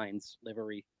Airlines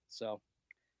livery. So,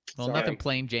 nothing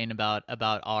plain Jane about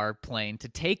our plane. To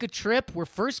take a trip, we're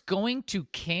first going to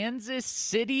Kansas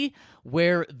City,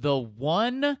 where the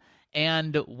 1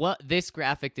 And what this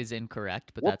graphic is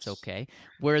incorrect, but that's Whoops. okay.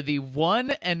 We're the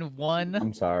 1-1.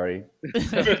 I'm sorry.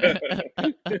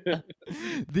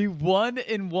 The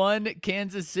 1-1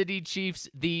 Kansas City Chiefs,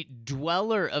 the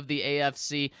dweller of the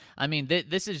AFC. I mean,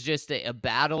 this is just a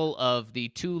battle of the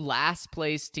two last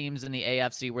place teams in the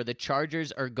AFC, where the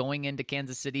Chargers are going into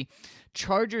Kansas City.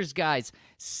 Chargers, guys,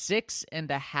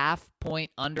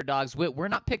 6.5-point underdogs. We're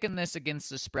not picking this against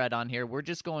the spread on here. We're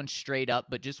just going straight up,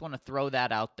 but just want to throw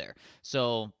that out there.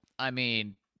 So, I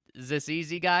mean, is this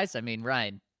easy, guys? I mean,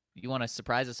 Ryan, you want to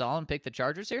surprise us all and pick the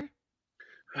Chargers here?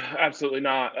 Absolutely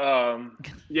not.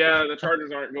 Yeah, the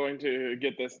Chargers aren't going to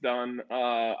get this done.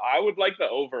 I would like the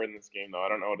over in this game, though. I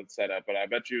don't know what it's set at, but I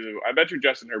bet you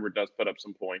Justin Herbert does put up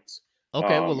some points.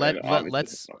 Okay, well and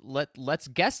let's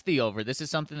guess the over. This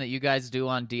is something that you guys do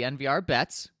on DNVR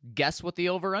bets. Guess what the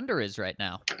over under is right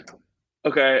now.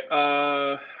 Okay,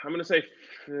 I'm gonna say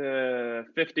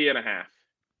 50.5.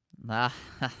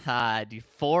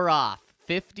 4 off.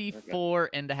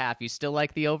 54.5. You still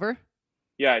like the over?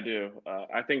 Yeah, I do.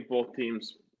 I think both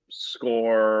teams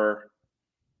score.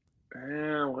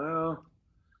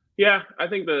 Yeah, I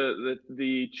think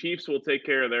the Chiefs will take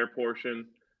care of their portion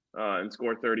and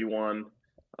score 31,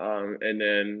 and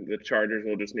then the Chargers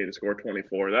will just need to score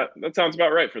 24. That sounds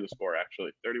about right for the score,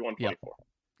 actually. 31-24.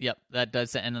 Yep, that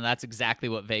does, and that's exactly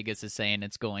what Vegas is saying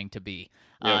it's going to be.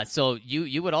 Yep. So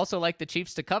you would also like the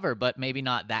Chiefs to cover, but maybe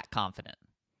not that confident.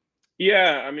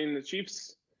 Yeah, I mean, the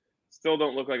Chiefs still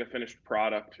don't look like a finished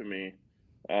product to me,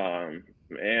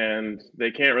 and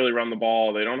they can't really run the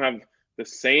ball. They don't have the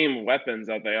same weapons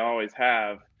that they always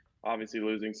have, obviously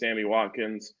losing Sammy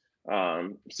Watkins.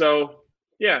 So,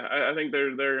 yeah, I think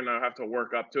they're going to have to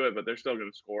work up to it, but they're still going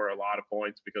to score a lot of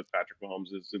points because Patrick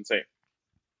Mahomes is insane.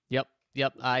 Yep.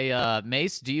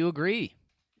 Mace, do you agree?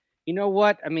 You know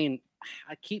what? I mean,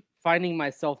 I keep finding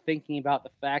myself thinking about the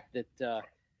fact that the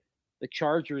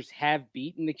Chargers have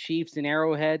beaten the Chiefs in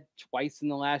Arrowhead twice in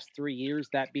the last 3 years.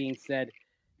 That being said,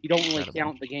 you don't really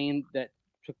count the game that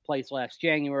took place last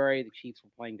January. The Chiefs were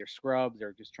playing their scrubs.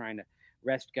 They're just trying to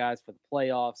rest guys for the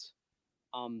playoffs.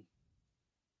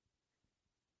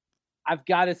 I've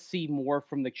got to see more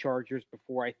from the Chargers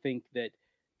before I think that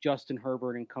Justin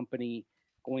Herbert and company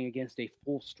going against a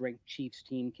full-strength Chiefs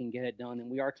team can get it done. And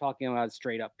we are talking about a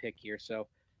straight-up pick here, so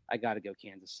I got to go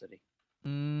Kansas City.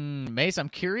 Mace, I'm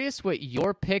curious what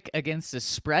your pick against the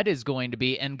spread is going to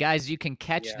be. And guys, you can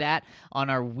catch that on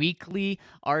our weekly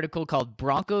article called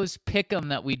Broncos Pick'em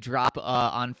that we drop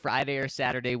on Friday or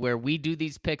Saturday, where we do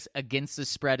these picks against the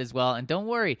spread as well. And don't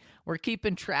worry, we're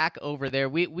keeping track over there.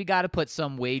 We got to put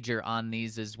some wager on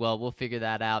these as well. We'll figure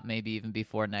that out maybe even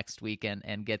before next week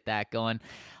and get that going.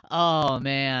 Oh,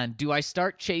 man. Do I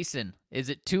start chasing? Is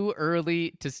it too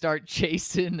early to start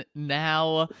chasing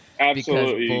now?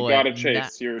 Absolutely. Because, boy, you got to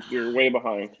chase. You're way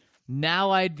behind.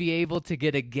 Now I'd be able to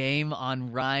get a game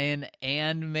on Ryan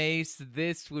and Mace.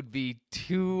 This would be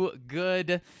too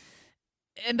good.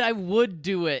 And I would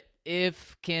do it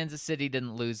if Kansas City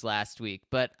didn't lose last week.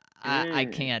 But I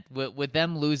can't. With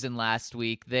them losing last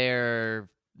week,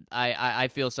 I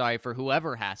feel sorry for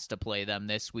whoever has to play them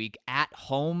this week at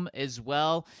home as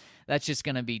well. That's just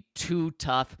going to be too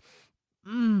tough.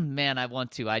 Man, I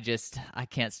want to. I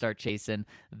can't start chasing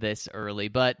this early.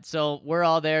 But so we're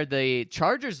all there. The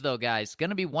Chargers, though, guys,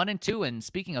 going to be 1-2. And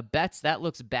speaking of bets, that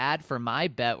looks bad for my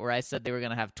bet where I said they were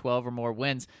going to have 12 or more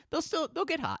wins. They'll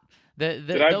get hot. Did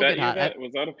I bet you that?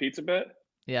 Was that a pizza bet?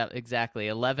 Yeah, exactly.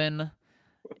 11.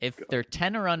 If they're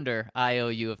 10 or under, I owe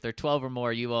you. If they're 12 or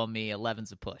more, you owe me.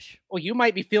 11's a push. Well, you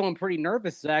might be feeling pretty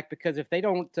nervous, Zach, because if they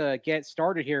don't get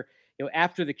started here,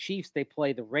 after the Chiefs, they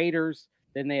play the Raiders,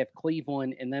 then they have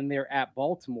Cleveland, and then they're at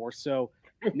Baltimore. So,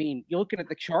 I mean, you're looking at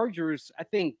the Chargers, I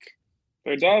think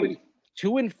they're done.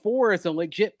 2-4 is a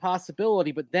legit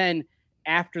possibility, but then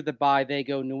after the bye, they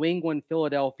go New England,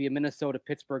 Philadelphia, Minnesota,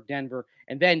 Pittsburgh, Denver,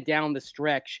 and then down the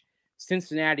stretch,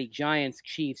 Cincinnati, Giants,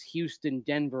 Chiefs, Houston,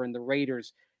 Denver, and the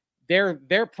Raiders.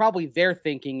 They're probably their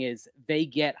thinking is they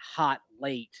get hot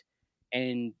late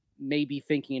and maybe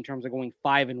thinking in terms of going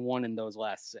 5-1 in those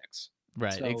last 6.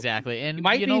 Right, so exactly. And you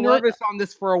might be nervous on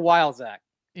this for a while, Zach.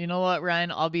 You know what, Ryan?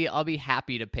 I'll be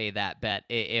happy to pay that bet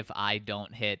if I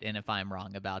don't hit and if I'm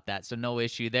wrong about that. So no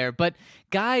issue there. But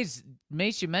guys,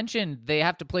 Mace, you mentioned they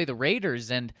have to play the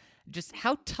Raiders, and just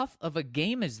how tough of a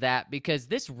game is that? Because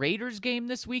this Raiders game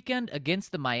this weekend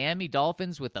against the Miami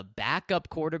Dolphins with a backup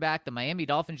quarterback, the Miami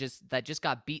Dolphins just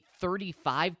got beat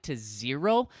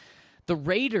 35-0. The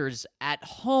Raiders at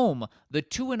home, the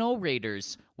 2-0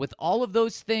 Raiders, with all of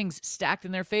those things stacked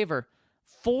in their favor,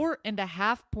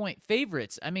 4.5-point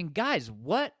favorites. I mean, guys,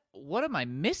 what what am I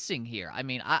missing here? I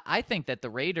mean, I think that the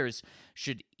Raiders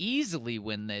should easily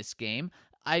win this game.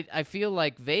 I feel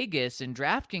like Vegas and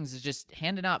DraftKings is just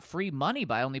handing out free money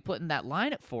by only putting that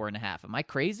line at 4.5. Am I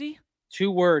crazy? 2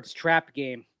 words, trap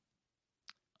game.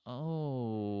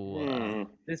 Oh.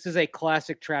 This is a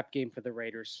classic trap game for the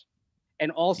Raiders.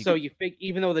 And also, you think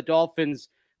even though the Dolphins,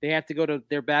 they have to go to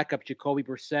their backup, Jacoby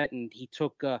Brissett, and he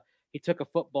took a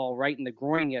football right in the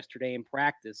groin yesterday in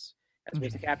practice, as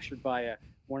was captured by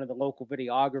one of the local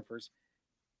videographers.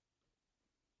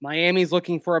 Miami's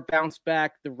looking for a bounce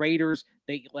back. The Raiders,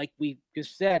 they, like we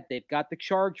just said, they've got the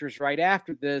Chargers right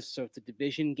after this, so it's a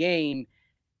division game.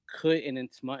 And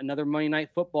it's another Monday Night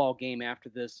Football game after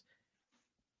this.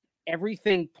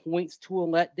 Everything points to a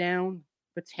letdown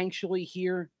potentially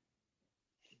here,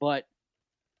 but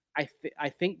I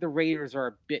think the Raiders are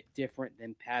a bit different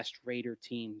than past Raider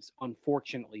teams,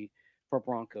 unfortunately, for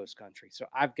Broncos country. So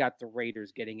I've got the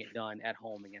Raiders getting it done at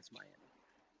home against Miami.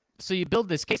 So you build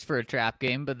this case for a trap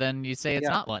game, but then you say it's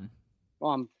not one.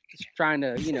 Well, I'm just trying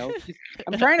to,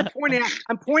 I'm trying to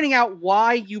pointing out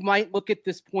why you might look at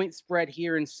this point spread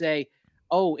here and say,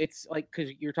 oh, it's like,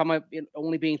 because you're talking about it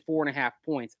only being 4.5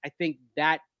 points. I think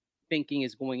that thinking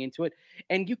is going into it.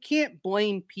 And you can't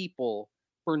blame people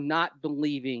for not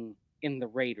believing in the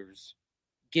Raiders,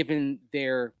 given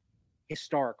their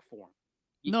historic form.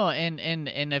 No, and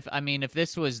if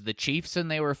this was the Chiefs and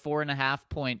they were 4.5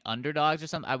 point underdogs or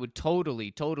something, I would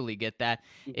totally get that.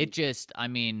 Mm-hmm. It just,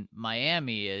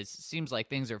 Miami seems like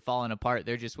things are falling apart.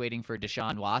 They're just waiting for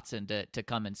Deshaun Watson to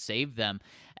come and save them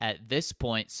at this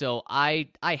point. So I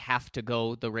have to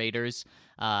go the Raiders,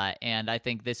 and I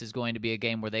think this is going to be a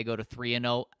game where they go to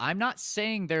 3-0. I'm not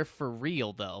saying they're for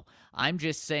real though. I'm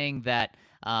just saying that.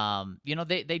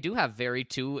 They do have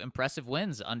two impressive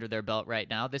wins under their belt right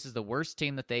now. This is the worst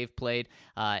team that they've played,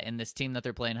 and this team that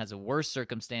they're playing has a worse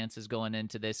circumstances going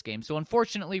into this game. So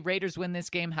unfortunately, Raiders win this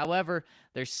game. However,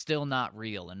 they're still not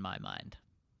real in my mind.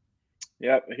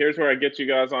 Yep. Here's where I get you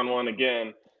guys on one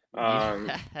again.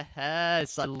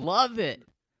 Yes, I love it.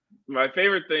 My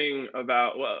favorite thing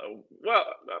about, well,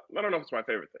 I don't know if it's my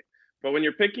favorite thing, but when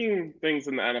you're picking things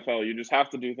in the NFL, you just have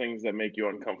to do things that make you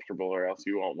uncomfortable or else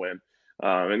you won't win.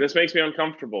 And this makes me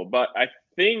uncomfortable, but I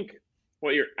think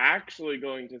what you're actually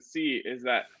going to see is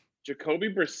that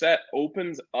Jacoby Brissett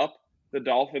opens up the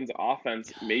Dolphins'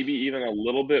 offense, maybe even a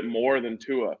little bit more than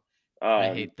Tua. I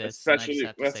hate this. Especially,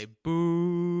 I just have to say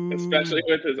boo. Especially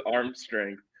with his arm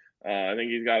strength. I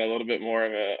think he's got a little bit more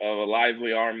of a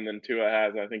lively arm than Tua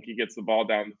has. I think he gets the ball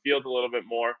down the field a little bit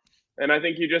more. And I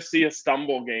think you just see a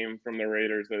stumble game from the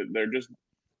Raiders.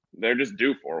 They're just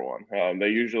due for one. They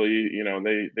usually,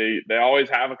 they always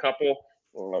have a couple.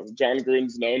 John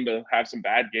Gruden's known to have some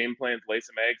bad game plans, lay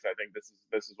some eggs. I think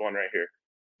this is one right here.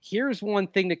 Here's one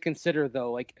thing to consider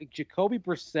though. Like Jacoby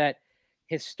Brissett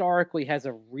historically has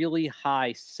a really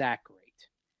high sack rate.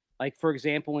 Like for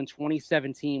example, in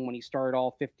 2017, when he started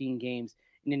all 15 games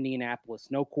in Indianapolis,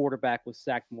 no quarterback was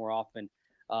sacked more often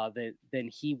than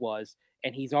he was,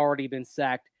 and he's already been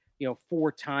sacked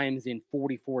 4 times in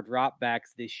 44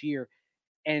 dropbacks this year.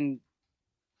 And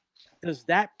does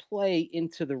that play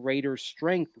into the Raiders'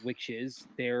 strength, which is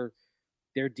their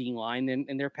D-line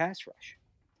and their pass rush?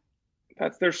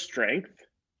 That's their strength?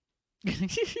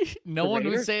 No one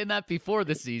was saying that before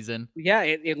the season. Yeah,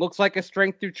 it looks like a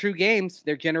strength through 2 games.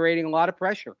 They're generating a lot of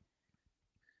pressure.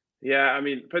 Yeah,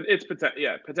 but it's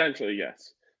potentially,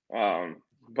 yes.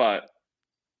 But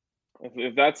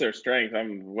if that's their strength,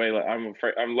 I'm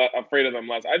afraid of them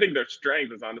less. I think their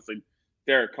strength is honestly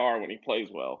Derek Carr when he plays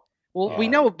well. Well,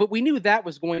 we knew that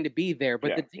was going to be there,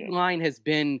 but the D-line has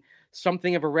been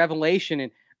something of a revelation,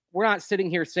 and we're not sitting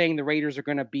here saying the Raiders are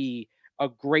going to be a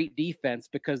great defense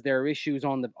because there are issues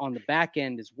on the back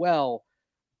end as well.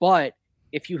 But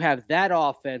if you have that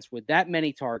offense with that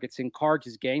many targets and Carr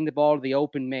just getting the ball to the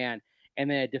open man, and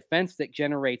then a defense that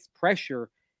generates pressure,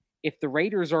 if the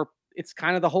Raiders are, it's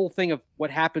kind of the whole thing of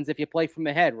what happens if you play from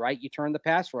ahead, right? You turn the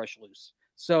pass rush loose.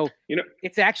 So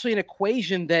it's actually an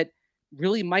equation that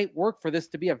really might work for this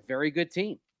to be a very good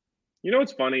team. You know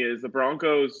what's funny is the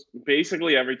Broncos,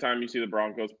 basically every time you see the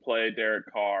Broncos play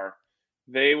Derek Carr,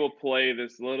 they will play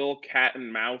this little cat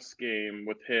and mouse game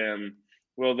with him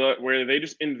where they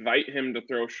just invite him to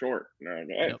throw short.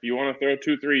 If you want to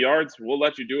throw 2-3 yards, we'll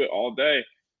let you do it all day.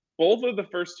 Both of the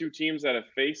first 2 teams that have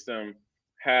faced him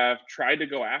have tried to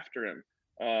go after him.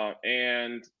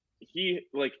 And he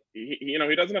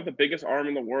doesn't have the biggest arm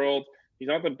in the world. He's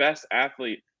not the best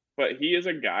athlete, but he is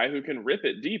a guy who can rip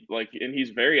it deep. And he's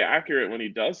very accurate when he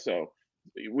does so.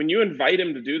 When you invite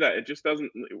him to do that, it just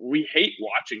doesn't. We hate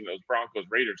watching those Broncos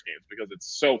Raiders games because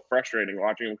it's so frustrating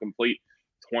watching him complete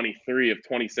 23 of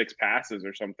 26 passes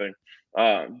or something.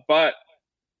 But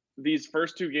these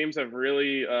first two games have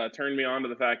really turned me on to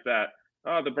the fact that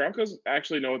the Broncos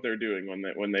actually know what they're doing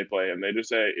when they play him. They just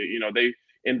say, they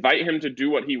invite him to do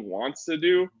what he wants to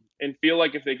do and feel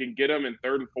like if they can get him in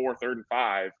 3rd and 4, 3rd and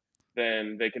 5,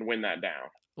 then they can win that down.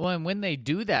 Well, and when they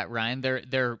do that, Ryan,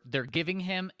 they're giving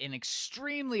him an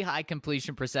extremely high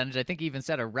completion percentage. I think he even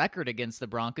set a record against the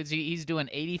Broncos. He's doing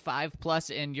 85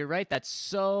 plus, and you're right, that's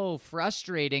so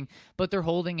frustrating. But they're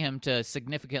holding him to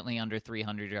significantly under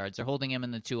 300 yards. They're holding him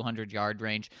in the 200-yard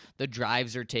range. The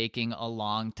drives are taking a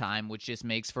long time, which just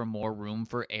makes for more room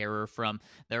for error from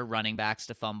their running backs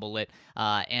to fumble it.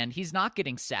 And he's not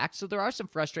getting sacked, so there are some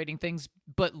frustrating things.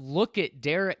 But look at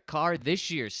Derek Carr this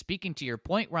year. Speaking to your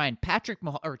point, Ryan,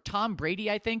 Tom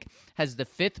Brady, I think, has the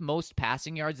 5th most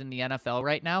passing yards in the NFL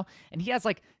right now, and he has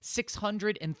like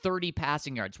 630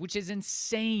 passing yards, which is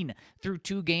insane through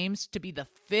 2 games to be the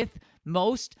 5th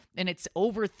most, and it's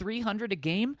over 300 a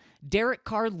game. Derek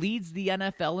Carr leads the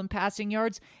NFL in passing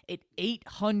yards at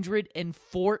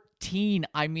 814.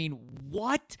 I mean,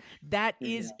 what? That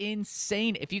is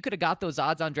insane. If you could have got those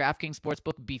odds on DraftKings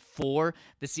Sportsbook before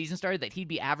the season started that he'd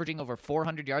be averaging over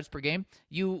 400 yards per game,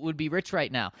 you would be rich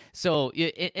right now. So,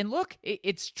 and look,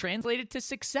 it's translated to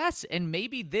success, and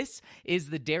maybe this is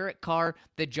the Derek Carr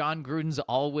that John Gruden's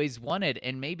always wanted,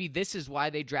 and maybe this is why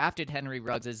they drafted Henry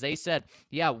Ruggs, as they said,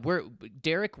 yeah,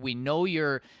 Derek, we know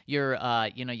you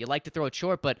like to throw it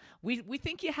short, but we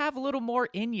think you have a little more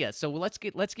in you. So let's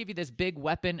give you this big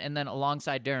weapon, and then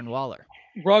alongside Darren Waller.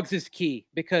 Ruggs is key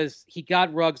because he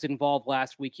got Ruggs involved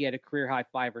last week. He had a career high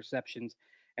 5 receptions,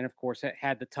 and of course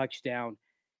had the touchdown.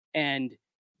 And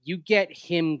you get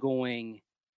him going,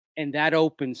 and that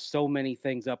opens so many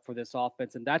things up for this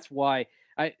offense. And that's why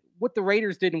what the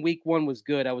Raiders did in week 1 was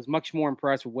good. I was much more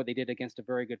impressed with what they did against a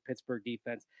very good Pittsburgh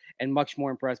defense, and much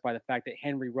more impressed by the fact that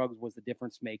Henry Ruggs was the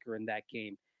difference maker in that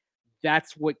game.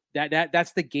 That's what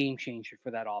that's the game changer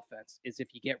for that offense, is if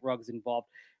you get Ruggs involved.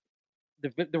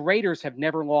 The Raiders have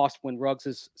never lost when Ruggs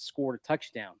has scored a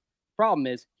touchdown. Problem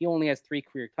is, he only has 3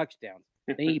 career touchdowns.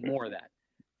 They need more of that.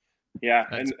 Yeah,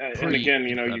 and again,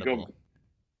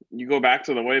 you go back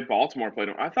to the way Baltimore played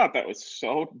him. I thought that was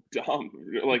so dumb.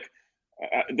 Like,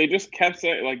 they just kept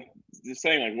saying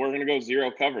we're going to go zero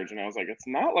coverage, and I was like, it's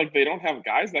not like they don't have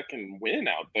guys that can win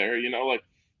out there.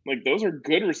 Like those are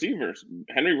good receivers.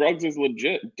 Henry Ruggs is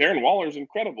legit. Darren Waller is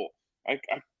incredible.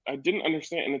 I didn't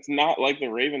understand, and it's not like the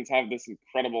Ravens have this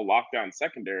incredible lockdown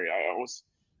secondary. I was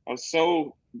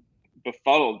so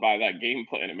befuddled by that game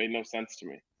plan. It made no sense to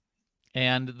me.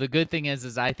 And the good thing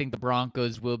is I think the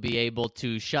Broncos will be able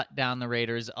to shut down the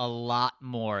Raiders a lot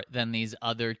more than these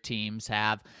other teams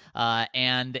have.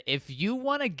 And if you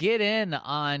want to get in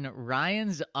on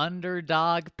Ryan's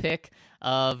underdog pick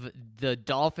of the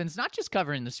Dolphins, not just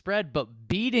covering the spread, but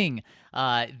beating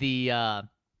the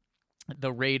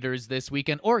Raiders this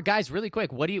weekend, or guys, really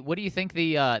quick, what do you think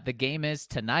the game is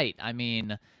tonight? I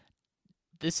mean,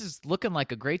 this is looking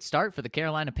like a great start for the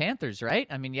Carolina Panthers, right?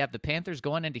 I mean, you have the Panthers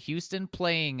going into Houston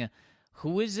playing,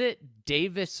 who is it?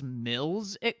 Davis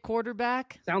Mills at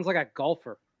quarterback? Sounds like a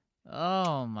golfer.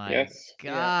 Oh my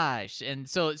gosh. Yeah. And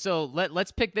so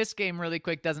let's pick this game really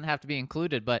quick. Doesn't have to be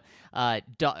included, but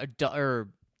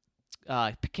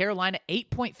Carolina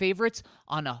 8-point favorites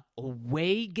on a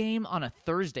away game on a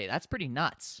Thursday. That's pretty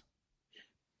nuts.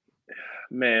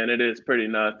 Man, it is pretty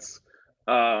nuts.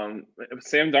 Sam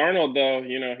Darnold, though,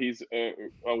 he's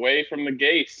away from the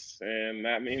Gase, and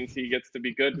that means he gets to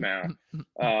be good now.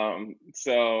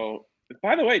 So,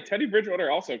 by the way, Teddy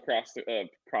Bridgewater also crossed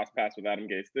paths with Adam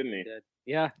Gase, didn't he?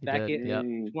 Yeah, back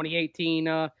in 2018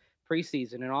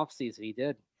 preseason and offseason, he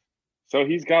did. So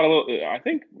he's got a little. I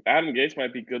think Adam Gase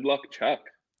might be good luck Chuck.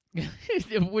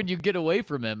 When you get away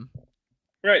from him,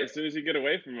 right? As soon as you get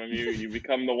away from him, you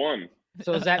become the one.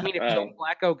 So does that mean if Joe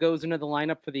Flacco goes into the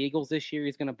lineup for the Eagles this year,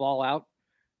 he's going to ball out?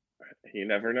 You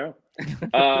never know.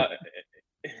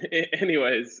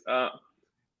 Anyways,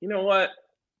 you know what?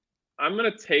 I'm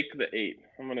going to take the 8.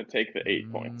 I'm going to take the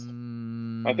 8 points.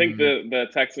 I think the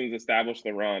Texans establish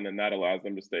the run, and that allows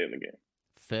them to stay in the game.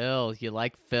 Phil, you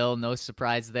like Phil? No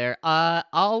surprise there.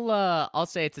 I'll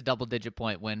say it's a double-digit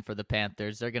point win for the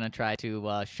Panthers. They're going to try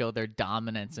to show their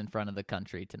dominance in front of the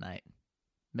country tonight.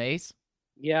 Mace?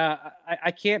 Yeah, I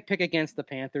can't pick against the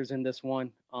Panthers in this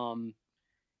one.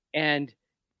 And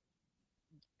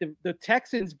the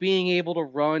Texans being able to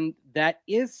run, that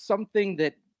is something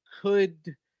that could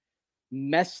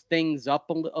mess things up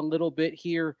a little bit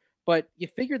here. But you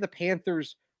figure the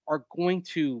Panthers are going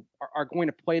to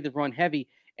play the run heavy.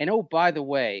 And oh, by the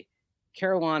way,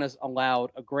 Carolina's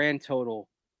allowed a grand total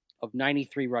of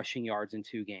 93 rushing yards in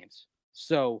 2 games.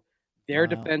 So their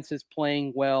defense is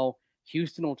playing well.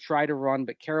 Houston will try to run,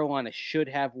 but Carolina should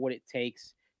have what it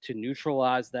takes to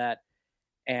neutralize that.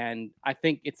 And I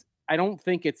don't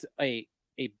think it's a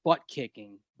butt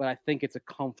kicking, but I think it's a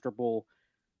comfortable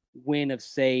win of,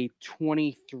 say,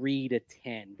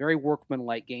 23-10. Very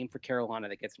workmanlike game for Carolina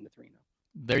that gets them to 3-0.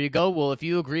 There you go. Well, if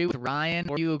you agree with Ryan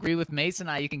or you agree with Mason,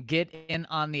 you can get in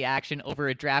on the action over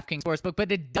at DraftKings Sportsbook.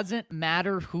 But it doesn't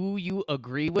matter who you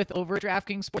agree with over at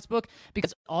DraftKings Sportsbook,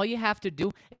 because all you have to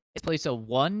do is place a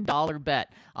 $1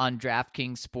 bet on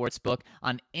DraftKings Sportsbook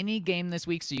on any game this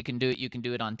week. So you can do it. You can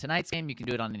do it on tonight's game. You can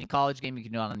do it on any college game. You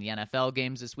can do it on the NFL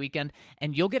games this weekend.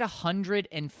 And you'll get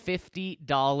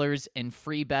 $150 in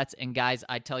free bets. And guys,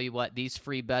 I tell you what, these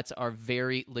free bets are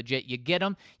very legit. You get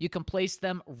them. You can place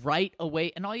them right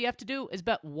away. And all you have to do is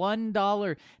bet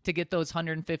 $1 to get those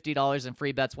 $150 in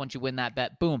free bets. Once you win that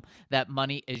bet, boom, that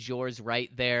money is yours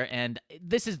right there. And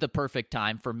this is the perfect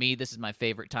time for me. This is my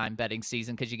favorite time betting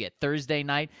season, because you get Thursday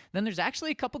night. Then there's actually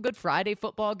a couple good Friday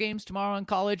football games tomorrow in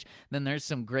college. Then there's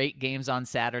some great games on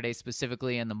Saturday,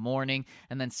 specifically in the morning.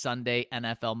 And then Sunday,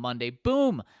 NFL Monday.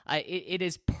 Boom! It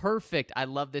is perfect. I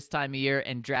love this time of year.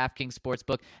 And DraftKings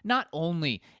Sportsbook not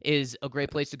only is a great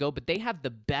place to go, but they have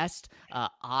the best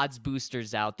odds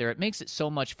boosters out there. It makes it so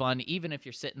much fun. Even if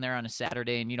you're sitting there on a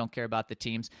Saturday and you don't care about the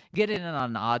teams, get in on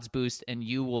an odds boost and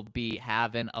you will be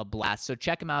having a blast. So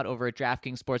check them out over at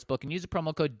DraftKings Sportsbook and use the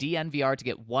promo code DNVR to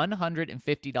get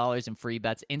 $150 in free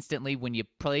bets instantly when you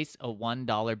place a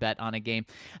 $1 bet on a game.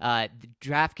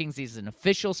 DraftKings is an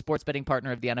official sports betting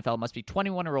partner of the NFL. Must be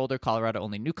 21 or older. Colorado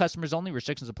only. New customers only.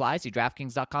 Restrictions apply. See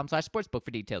DraftKings.com/sportsbook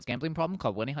for details. Gambling problem?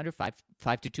 Call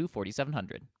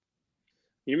 1-800-522-4700.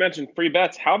 You mentioned free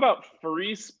bets. How about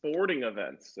free sporting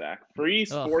events, Zach? Free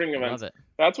sporting events.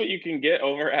 That's what you can get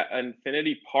over at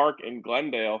Infinity Park in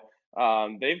Glendale.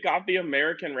 They've got the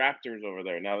American Raptors over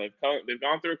there. Now they've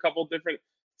gone through a couple different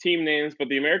team names, but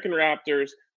the American Raptors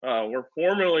were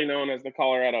formerly known as the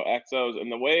Colorado Exos,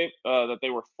 and the way that they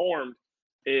were formed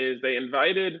is they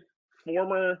invited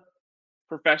former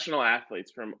professional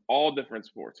athletes from all different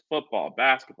sports, football,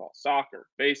 basketball, soccer,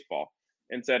 baseball,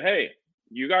 and said, hey,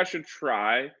 you guys should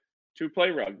try to play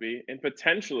rugby and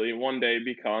potentially one day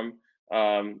become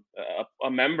a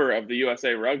member of the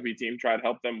USA rugby team, try to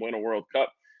help them win a World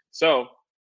Cup. So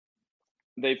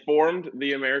they formed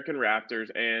the American Raptors,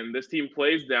 and this team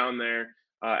plays down there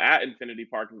at Infinity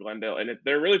Park in Glendale, and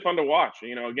they're really fun to watch.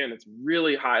 You know, again, it's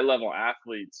really high-level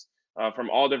athletes from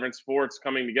all different sports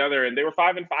coming together, and they were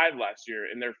 5-5 last year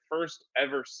in their first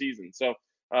ever season. So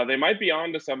they might be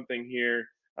onto something here,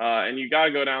 and you got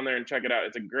to go down there and check it out.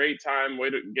 It's a great time,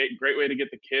 great way to get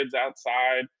the kids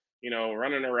outside, you know,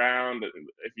 running around.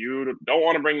 If you don't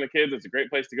want to bring the kids, it's a great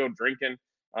place to go drinking.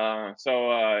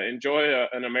 So enjoy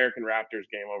an American Raptors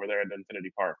game over there at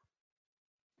Infinity Park.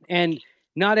 And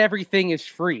not everything is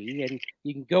free, and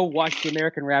you can go watch the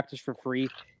American Raptors for free,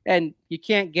 and you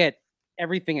can't get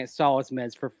everything at Solace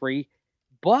Meds for free,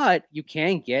 but you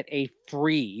can get a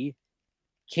free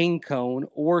King Cone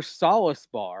or Solace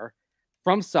bar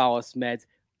from Solace Meds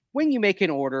when you make an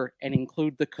order and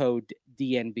include the code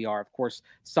DNVR. Of course,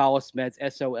 Solace Meds,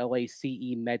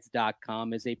 SOLACE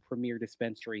meds.com, is a premier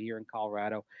dispensary here in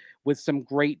Colorado with some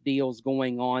great deals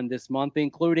going on this month,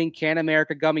 including Can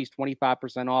America Gummies,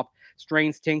 25% off,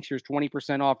 Strains Tinctures,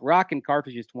 20% off, Rockin'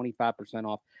 Cartridges, 25%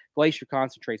 off, Glacier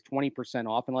Concentrates, 20%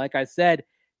 off. And like I said,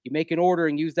 you make an order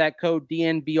and use that code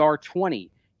DNVR20,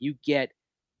 you get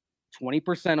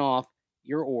 20% off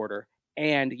your order,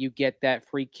 and you get that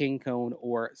free King Cone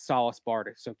or Solace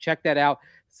bar. So check that out.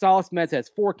 Solace Meds has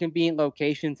 4 convenient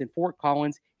locations in Fort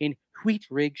Collins, in Wheat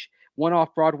Ridge, 1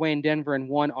 off Broadway in Denver, and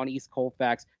 1 on East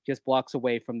Colfax, just blocks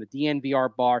away from the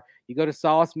DNVR bar. You go to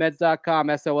solacemeds.com,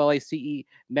 SOLACE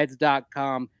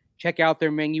meds.com. Check out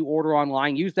their menu, order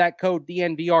online, use that code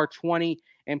DNVR20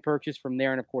 and purchase from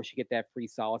there. And of course, you get that free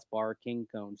Solace bar or King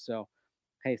Cone. So,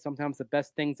 hey, sometimes the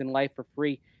best things in life are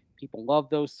free. People love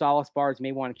those Solace bars. You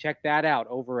may want to check that out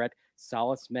over at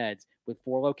Solace Meds with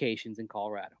 4 locations in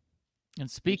Colorado. And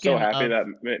speaking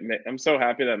I'm so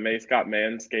happy that Mace got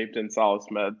manscaped in Solace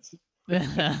Meds.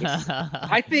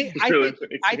 I think you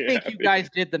guys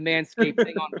did the manscaped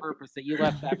thing on purpose, that you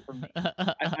left that for me.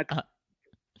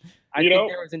 I think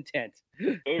there was intent.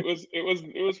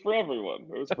 It was for everyone.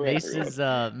 It was for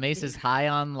everyone. Mace is high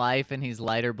on life and he's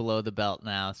lighter below the belt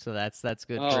now, so that's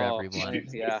good for everyone.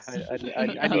 Yeah,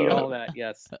 I need all that.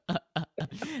 Yes.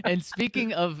 And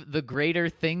speaking of the greater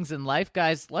things in life,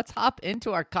 guys, let's hop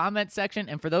into our comment section.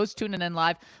 And for those tuning in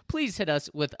live, please hit us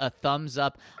with a thumbs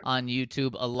up on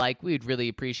YouTube, a like. We'd really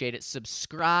appreciate it.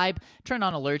 Subscribe, turn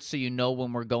on alerts so you know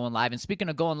when we're going live. And speaking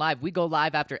of going live, we go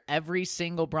live after every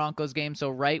single Broncos game. So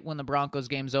right when the Broncos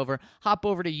game's over, hop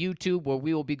over to YouTube where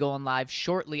we will be going live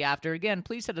shortly after. Again,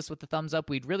 please hit us with the thumbs up.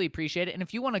 We'd really appreciate it. And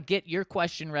if you want to get your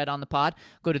question read on the pod,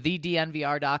 go to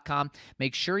thednvr.com.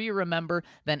 Make sure you remember,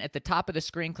 then at the top of the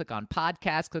screen, click on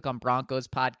podcast, click on Broncos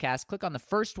podcast, click on the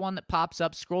first one that pops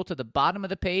up, scroll to the bottom of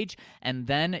the page, and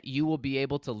then you will be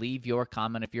able to leave your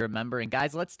comment if you're a member. And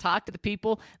guys, let's talk to the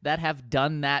people that have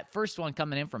done that. First one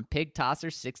coming in from Pig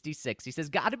Tosser 66. He says,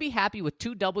 got to be happy with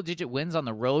 2 double-digit wins on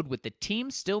the road with the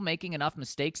team still making enough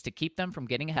mistakes to keep them from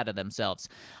getting ahead of themselves.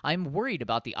 I'm worried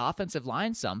about the offensive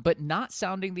line some, but not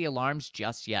sounding the alarms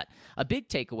just yet. A big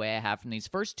takeaway I have from these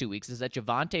first 2 weeks is that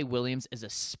Javonte Williams is a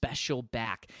special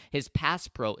back. His pass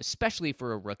pro, especially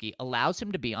for a rookie, allows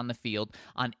him to be on the field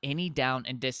on any down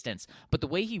and distance. But the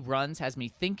way he runs has me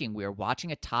thinking we are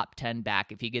watching a top 10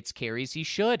 back. If he gets carries, he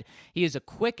should. He is a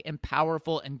quick and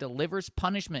powerful and delivers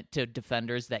punishment to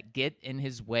defenders that get in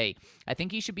his way. I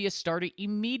think he should be a starter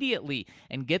immediately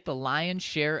and get the lion's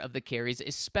share of the carries,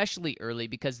 especially early,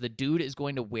 because the dude is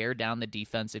going to wear down the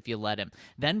defense if you let him.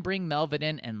 Then bring Melvin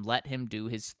in and let him do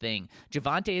his thing.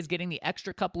 Javonte is getting the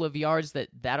extra couple of yards that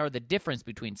are the difference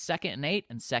between 2nd and 8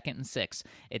 and 2nd and 6.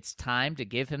 It's time to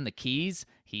give him the keys.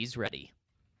 He's ready.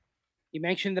 You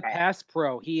mentioned the pass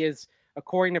pro. He is,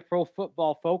 according to Pro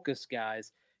Football Focus,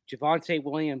 guys, Javonte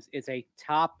Williams is a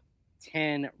top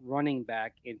 10 running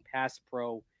back in pass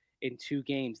pro in 2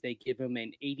 games. They give him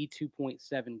an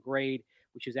 82.7 grade,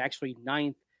 which is actually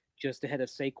 9th, just ahead of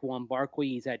Saquon Barkley.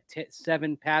 He's had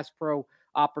 7 pass pro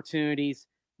opportunities,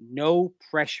 no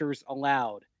pressures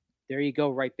allowed. There you go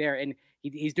right there. And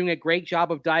he's doing a great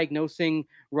job of diagnosing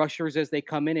rushers as they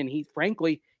come in. And he's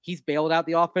bailed out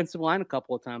the offensive line a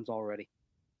couple of times already.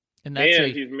 And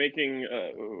he's making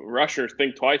rushers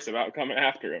think twice about coming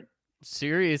after him.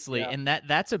 Seriously, yeah. And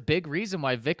that's a big reason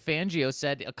why Vic Fangio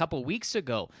said a couple weeks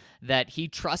ago that he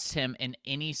trusts him in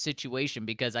any situation,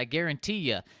 because I guarantee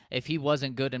you, if he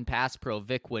wasn't good in pass pro,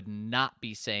 Vic would not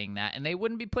be saying that, and they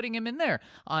wouldn't be putting him in there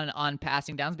on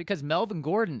passing downs, because Melvin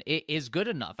Gordon is good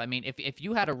enough. I mean, if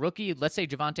you had a rookie, let's say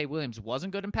Javonte Williams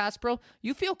wasn't good in pass pro,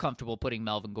 you feel comfortable putting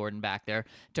Melvin Gordon back there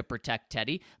to protect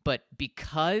Teddy, but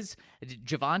because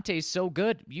Javonte's so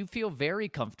good, you feel very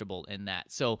comfortable in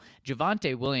that. So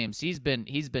Javonte Williams, he's been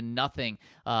nothing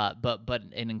but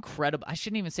an incredible, I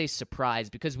shouldn't even say surprise,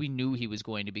 because we knew he was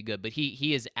going to be good, but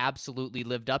he has absolutely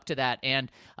lived up to that.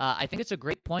 And I think it's a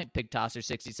great point, Pig Tosser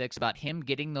 66, about him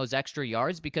getting those extra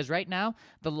yards, because right now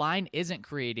the line isn't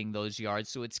creating those yards.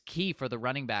 So it's key for the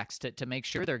running backs to make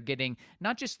sure they're getting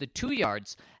not just the 2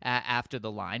 yards after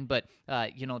the line, but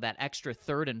that extra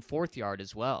 3rd and 4th yard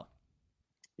as well.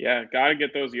 Yeah, got to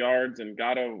get those yards and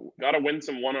got to win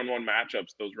some one-on-one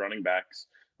matchups, those running backs.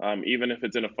 Even if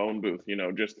it's in a phone booth,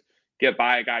 just get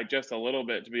by a guy just a little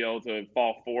bit to be able to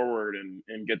fall forward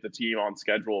and get the team on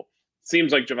schedule.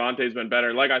 Seems like Javonte's been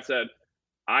better. Like I said,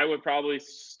 I would probably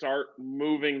start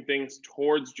moving things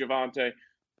towards Javonte,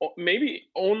 maybe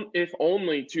if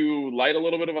only to light a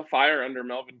little bit of a fire under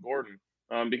Melvin Gordon.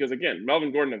 Because, again,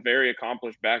 Melvin Gordon, a very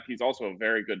accomplished back. He's also a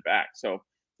very good back. So,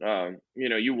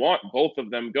 you want both of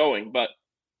them going, but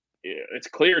it's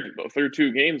clear through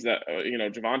 2 games that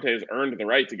Javonte has earned the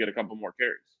right to get a couple more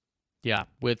carries. Yeah,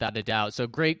 without a doubt. So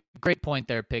great point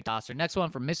there, Pig Tosser. Next one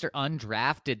from Mr.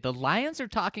 Undrafted. The Lions are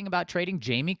talking about trading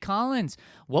Jamie Collins.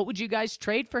 What would you guys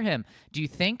trade for him? Do you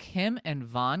think him and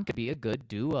Von could be a good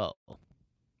duo?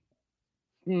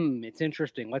 It's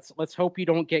interesting. Let's hope you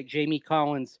don't get Jamie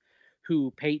Collins,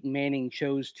 who Peyton Manning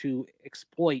chose to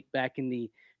exploit back in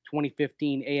the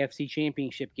 2015 AFC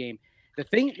Championship game. The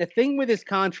thing with his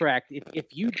contract, if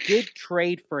you did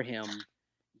trade for him,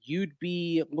 you'd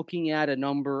be looking at a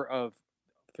number of,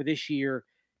 for this year,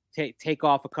 take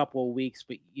off a couple of weeks,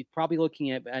 but you'd probably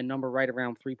looking at a number right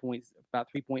around about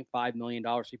 $3.5 million,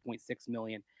 $3.6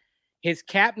 million. His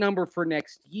cap number for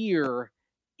next year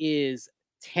is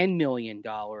 $10 million,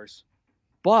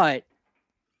 but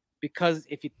because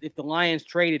if the Lions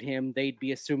traded him, they'd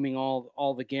be assuming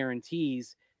all the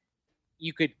guarantees.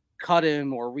 You could cut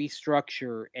him or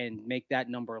restructure and make that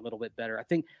number a little bit better. I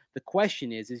think the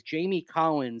question is Jamie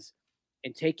Collins,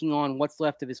 and taking on what's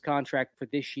left of his contract for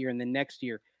this year and the next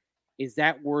year, is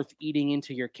that worth eating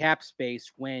into your cap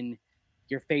space when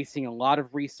you're facing a lot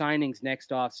of re-signings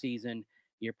next offseason?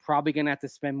 You're probably going to have to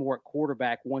spend more at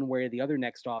quarterback one way or the other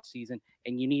next offseason,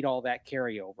 and you need all that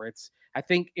carryover. I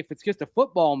think if it's just a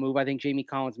football move, I think Jamie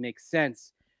Collins makes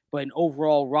sense, but an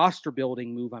overall roster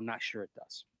building move, I'm not sure it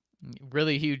does.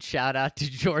 Really huge shout out to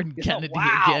Jordan Kennedy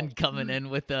again, coming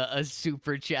in with a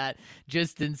super chat.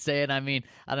 Just insane. I mean,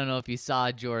 I don't know if you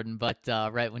saw Jordan, but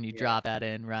right when you dropped that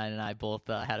in, Ryan and I both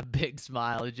had a big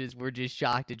smile. We're just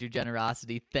shocked at your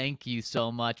generosity. Thank you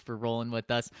so much for rolling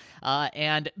with us.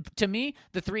 And to me,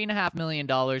 the $3.5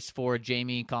 million for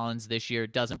Jamie Collins this year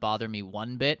doesn't bother me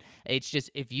one bit. It's just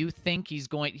if you think he's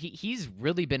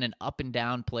really been an up and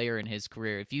down player in his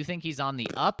career. If you think he's on the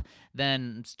up,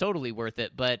 then it's totally worth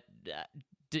it. But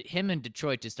him and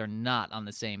Detroit just are not on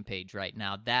the same page right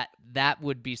now. That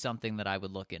would be something that I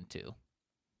would look into.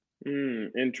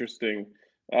 Interesting.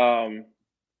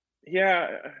 Yeah,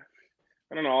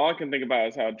 I don't know. All I can think about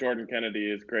is how Jordan Kennedy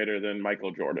is greater than Michael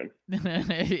Jordan.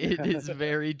 It is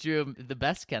very true. The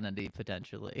best Kennedy,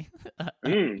 potentially.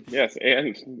 Yes,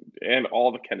 and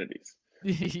all the Kennedys.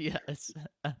 Yes.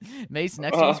 Mace,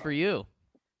 next one's for you.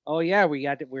 Oh yeah,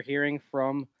 we're hearing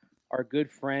from our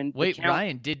good friend. Wait,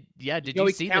 Ryan, did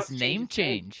you see this name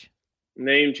change?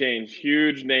 Name change,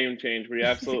 huge name change. We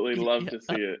absolutely love to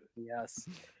see it. Yes.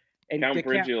 And Count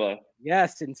Brigula.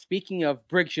 Yes, and speaking of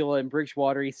Brigula and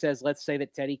Bridgewater, he says, let's say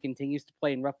that Teddy continues to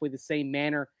play in roughly the same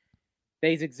manner that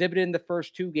he's exhibited in the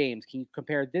first two games. Can you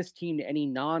compare this team to any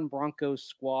non-Broncos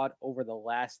squad over the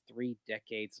last 3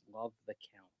 decades? Love the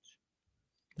count.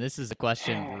 This is a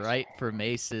question right for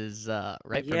Mace's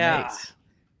Mace.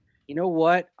 You know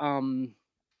what?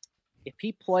 If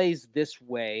he plays this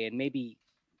way, and maybe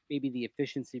the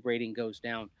efficiency rating goes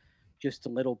down just a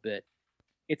little bit,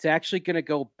 it's actually going to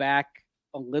go back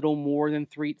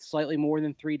slightly more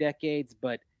than 3 decades.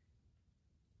 But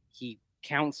he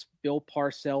counts Bill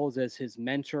Parcells as his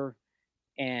mentor,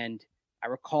 and I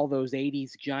recall those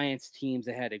 '80s Giants teams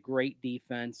that had a great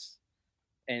defense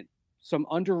and some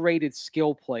underrated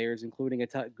skill players, including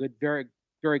very,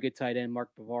 very good tight end Mark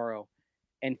Bavaro.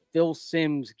 And Phil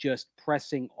Simms just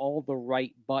pressing all the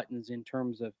right buttons in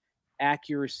terms of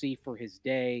accuracy for his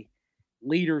day,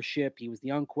 leadership. He was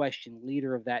the unquestioned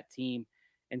leader of that team.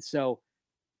 And so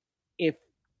if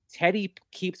Teddy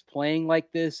keeps playing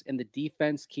like this and the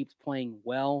defense keeps playing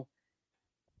well,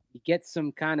 you get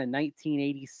some kind of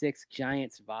 1986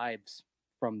 Giants vibes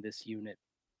from this unit.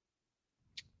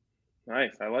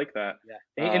 Nice. I like that.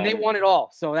 Yeah. And they won it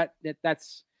all. So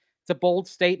that's it's a bold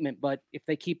statement, but if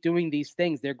they keep doing these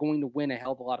things, they're going to win a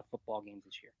hell of a lot of football games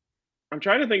this year. I'm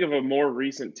trying to think of a more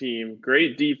recent team.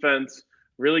 Great defense,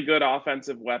 really good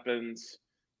offensive weapons,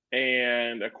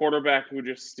 and a quarterback who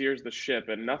just steers the ship.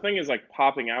 And nothing is like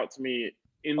popping out to me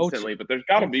instantly, but there's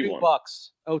got to be one.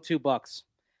 $2.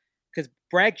 Because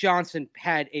Brad Johnson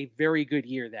had a very good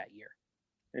year that year.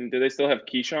 And do they still have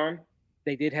Keyshawn?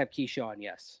 They did have Keyshawn,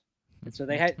 yes. And so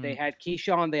they had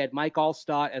Keyshawn, they had Mike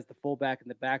Allstott as the fullback in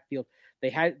the backfield.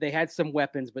 They had some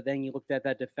weapons, but then you looked at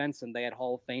that defense and they had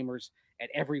Hall of Famers at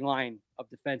every line of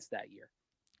defense that year.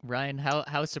 Ryan,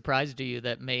 how surprised are you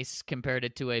that Mace compared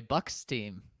it to a Bucs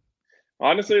team?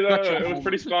 Honestly, though, it was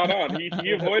pretty spot on.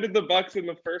 He avoided the Bucs in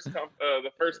the first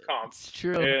comp. It's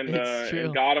true. And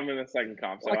got him in the second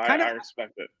comp. So I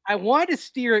respect it. I wanted to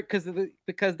steer it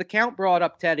because the count brought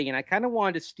up Teddy, and I kind of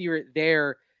wanted to steer it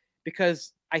there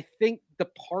because I think the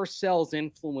Parcells'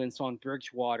 influence on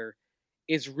Bridgewater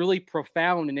is really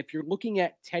profound. And if you're looking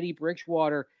at Teddy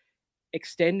Bridgewater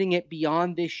extending it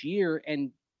beyond this year and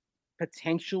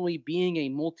potentially being a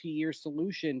multi-year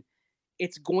solution,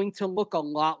 it's going to look a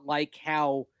lot like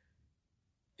how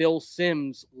Phil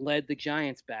Simms led the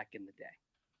Giants back in the day.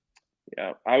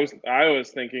 Yeah, I was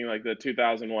thinking like the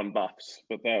 2001 Buffs,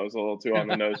 but that was a little too on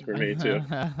the nose for me too.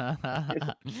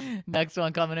 Next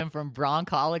one coming in from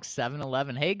Broncholic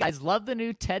 711. Hey guys, love the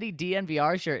new Teddy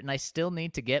DNVR shirt, and I still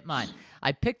need to get mine.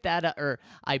 I picked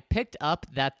up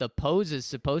that the pose is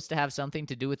supposed to have something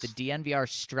to do with the DNVR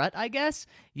strut, I guess.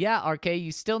 Yeah, RK,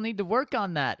 you still need to work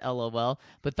on that, LOL.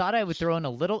 But thought I would throw in a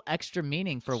little extra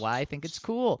meaning for why I think it's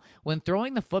cool. When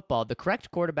throwing the football, the correct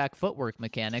quarterback footwork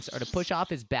mechanics are to push off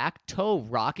his back toe,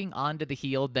 rocking onto the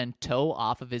heel, then toe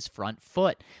off of his front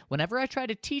foot. Whenever I try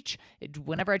to teach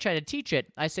it,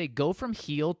 I say go from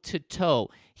heel to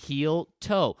toe. Heel,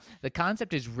 toe. The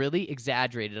concept is really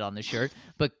exaggerated on the shirt,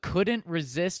 but couldn't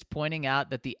resist pointing out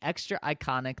that the extra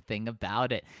iconic thing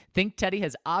about it. Think Teddy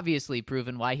has obviously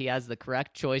proven why he has the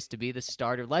correct choice to be the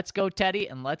starter. Let's go, Teddy,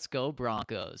 and let's go,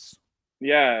 Broncos.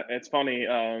 Yeah, it's funny.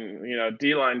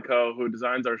 D-Line Co., who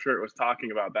designs our shirt, was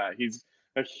talking about that. He's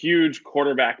a huge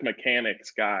quarterback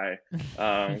mechanics guy.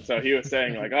 So he was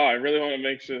saying like, oh, I really want to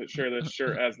make sure this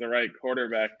shirt has the right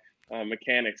quarterback.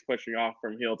 mechanics pushing off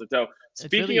from heel to toe. Speaking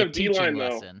Speaking really of D-line, though,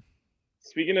 lesson.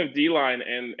 speaking of D-line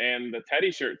and the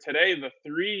Teddy shirt, today the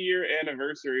 3-year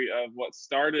anniversary of what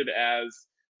started as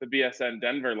the BSN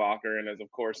Denver locker and has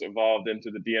of course evolved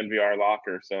into the DNVR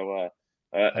locker. So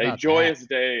a joyous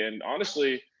day, and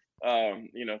honestly,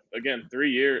 again,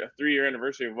 3-year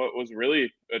anniversary of what was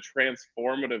really a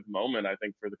transformative moment, I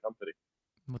think, for the company.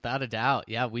 Without a doubt,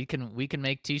 yeah, we can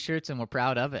make T-shirts and we're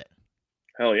proud of it.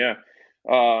 Hell yeah.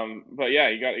 But yeah,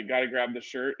 you got to grab the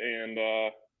shirt, and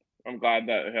I'm glad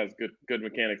that it has good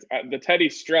mechanics. The Teddy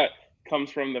strut comes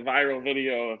from the viral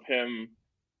video of him.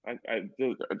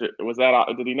 Was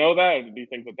that? Did he know that, or did he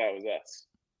think that was us?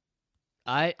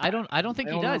 I don't think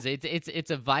he does.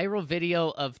 It's a viral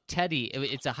video of Teddy.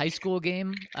 It's a high school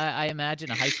game, I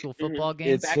imagine, a high school football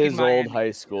game. It's his old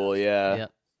high school, yeah.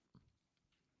 Yep.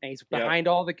 And he's behind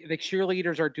all the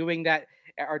cheerleaders are doing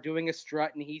a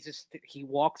strut, and he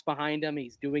walks behind them.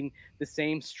 He's doing the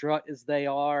same strut as they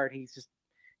are, and he's just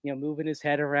moving his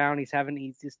head around. He's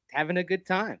just having a good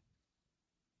time.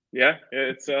 Yeah,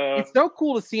 it's so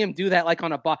cool to see him do that, like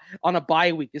on a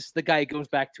bye week. This is the guy who goes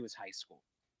back to his high school.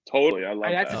 Totally, I love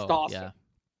that. That's just awesome.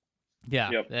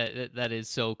 Yeah, that is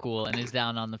so cool, and is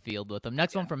down on the field with them.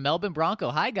 Next one from Melbourne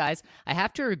Bronco. Hi, guys. I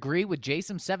have to agree with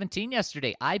Jason17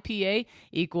 yesterday. IPA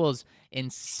equals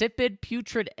insipid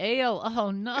putrid ale. Oh,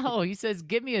 no. He says,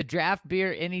 give me a draft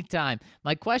beer anytime.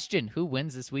 My question, who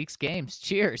wins this week's games?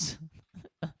 Cheers.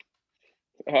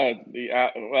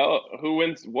 Well, who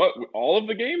wins what? All of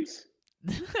the games?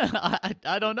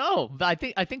 I don't know. But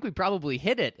I think we probably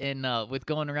hit it in with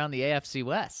going around the AFC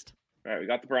West. All right, we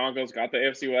got the Broncos, got the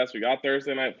AFC West, we got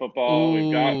Thursday Night Football.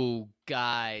 Ooh,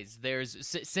 guys,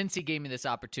 since he gave me this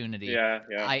opportunity, yeah.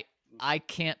 I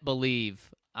can't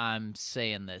believe I'm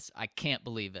saying this. I can't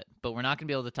believe it, but we're not going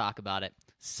to be able to talk about it.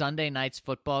 Sunday night's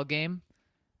football game,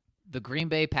 the Green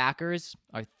Bay Packers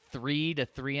are 3 to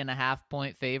 3.5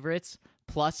 point favorites,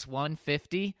 plus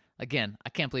 150. Again, I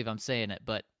can't believe I'm saying it,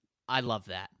 but I love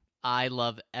that. I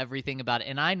love everything about it.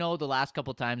 And I know the last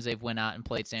couple times they've went out and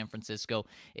played San Francisco,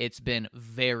 it's been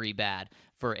very bad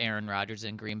for Aaron Rodgers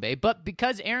in Green Bay. But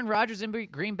because Aaron Rodgers in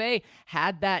Green Bay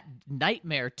had that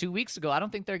nightmare 2 weeks ago, I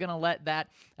don't think they're going to let that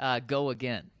go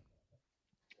again.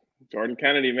 Jordan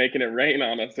Kennedy making it rain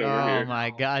on us over here. Oh, my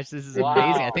gosh. This is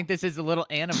amazing. I think this is a little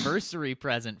anniversary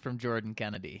present from Jordan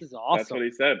Kennedy. This is awesome. That's what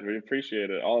he said. We appreciate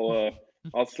it.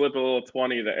 I'll slip a little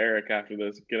 20 to Eric after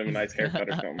this. Get him a nice haircut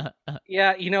or something.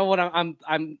 Yeah, you know what? I'm.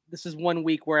 This is 1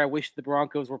 week where I wish the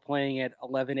Broncos were playing at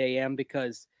 11 a.m.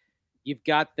 because you've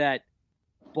got that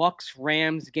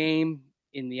Bucs-Rams game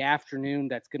in the afternoon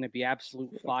that's going to be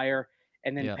absolute fire,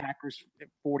 and then Packers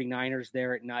 49ers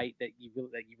there at night that you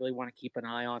really want to keep an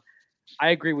eye on. I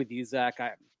agree with you, Zach.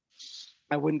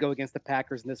 I wouldn't go against the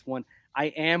Packers in this one. I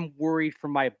am worried for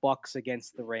my Bucs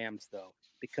against the Rams though,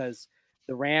 because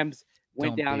the Rams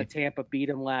went down to Tampa, beat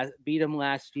them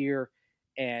last year,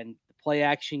 and the play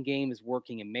action game is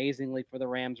working amazingly for the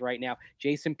Rams right now.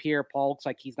 Jason Pierre-Paul looks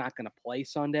like he's not going to play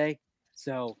Sunday,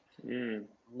 so a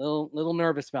little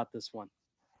nervous about this one.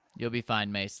 You'll be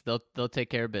fine, Mace. They'll take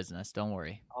care of business. Don't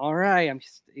worry. All right, I'm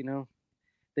just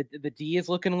the D is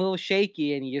looking a little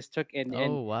shaky, and you just took and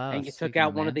you took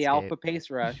out one of the alpha pace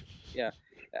rush. Yeah,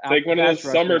 take one of those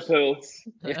summer pills.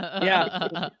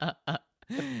 Yeah.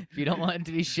 If you don't want it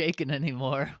to be shaken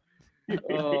anymore.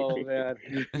 Oh man.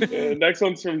 Next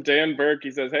one's from Dan Burke.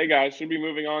 He says, "Hey guys, should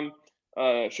moving on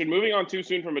too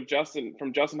soon from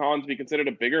Justin Hollins be considered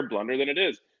a bigger blunder than it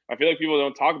is? I feel like people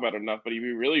don't talk about it enough, but he'd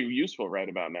be really useful right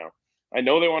about now. I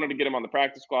know they wanted to get him on the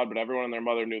practice squad, but everyone and their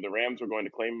mother knew the Rams were going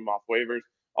to claim him off waivers.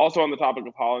 Also on the topic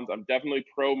of Hollins, I'm definitely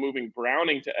pro moving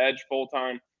Browning to edge full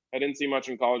time. I didn't see much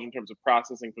in college in terms of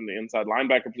processing from the inside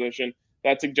linebacker position.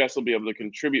 That suggests he'll be able to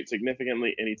contribute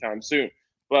significantly anytime soon.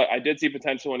 But I did see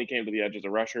potential when he came to the edge as a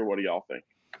rusher. What do y'all think?"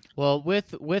 Well,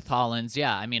 with Hollins,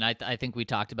 yeah, I mean, I think we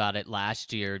talked about it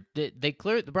last year.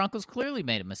 The Broncos clearly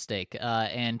made a mistake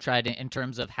and tried in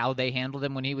terms of how they handled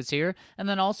him when he was here, and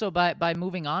then also by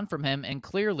moving on from him. And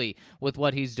clearly, with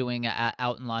what he's doing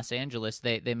out in Los Angeles,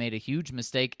 they made a huge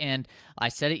mistake. And I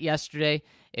said it yesterday: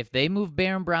 if they move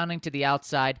Baron Browning to the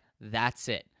outside, that's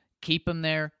it. Keep him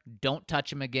there. Don't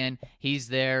touch him again. He's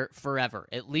there forever,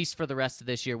 at least for the rest of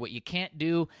this year. What you can't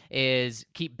do is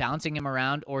keep bouncing him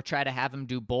around or try to have him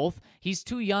do both. He's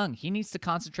too young. He needs to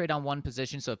concentrate on one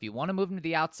position. So if you want to move him to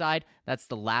the outside, that's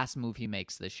the last move he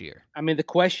makes this year. I mean, the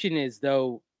question is,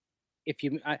 though,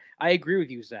 I agree with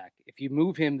you, Zach. If you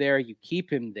move him there, you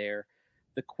keep him there.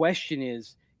 The question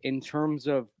is, in terms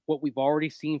of what we've already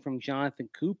seen from Jonathan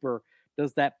Cooper,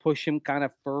 does that push him kind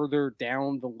of further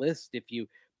down the list if you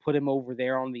put him over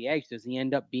there on the edge? Does he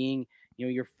end up being,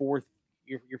 your fourth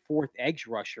edge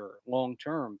rusher long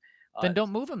term. Then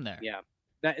don't move him there. Yeah,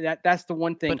 that's the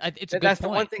one thing. But it's a good that's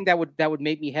point. the one thing that would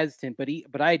make me hesitant.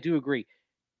 But I do agree.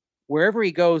 Wherever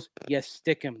he goes, yes,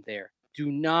 stick him there.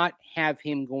 Do not have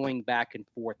him going back and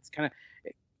forth. It's kind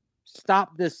of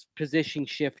stop this position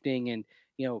shifting, and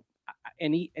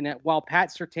while Pat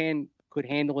Surtain could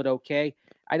handle it okay,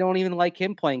 I don't even like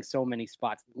him playing so many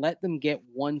spots. Let them get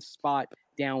one spot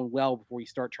down well before you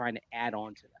start trying to add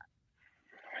on to that.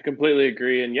 I completely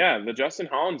agree, and yeah, the Justin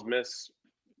Hollins miss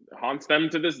haunts them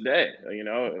to this day.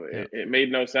 It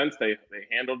made no sense. They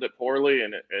handled it poorly,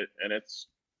 and it's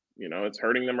it's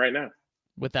hurting them right now.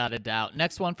 Without a doubt.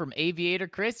 Next one from Aviator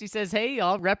Chris. He says, hey,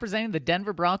 y'all, representing the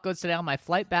Denver Broncos today on my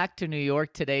flight back to New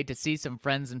York today to see some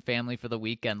friends and family for the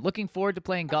weekend. Looking forward to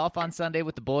playing golf on Sunday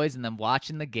with the boys and then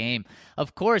watching the game.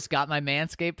 Of course, got my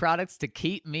Manscaped products to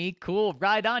keep me cool.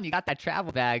 Right on. You got that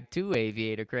travel bag too,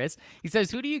 Aviator Chris. He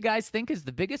says, who do you guys think is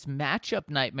the biggest matchup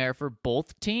nightmare for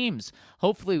both teams?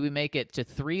 Hopefully we make it to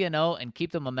 3-0 and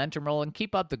keep the momentum rolling.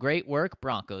 Keep up the great work,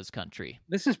 Broncos country.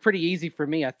 This is pretty easy for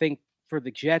me. I think for the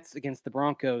Jets against the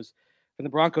Broncos, from the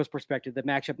Broncos perspective, the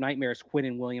matchup nightmare is Quinn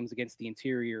and Williams against the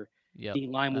interior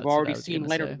D-line. We've already seen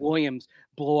Leonard Williams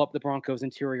blow up the Broncos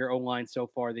interior O-line so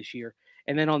far this year.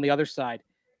 And then on the other side,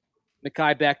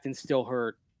 Mekhi Becton's still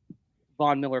hurt.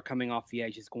 Von Miller coming off the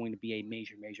edge is going to be a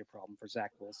major, major problem for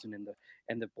Zach Wilson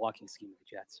and the blocking scheme of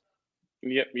the Jets.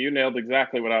 Yep, you nailed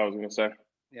exactly what I was going to say.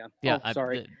 Yeah.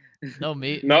 Sorry.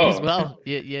 Me as well.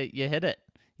 You hit it.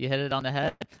 You hit it on the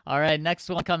head. All right, next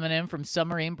one coming in from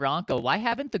Submarine Bronco. Why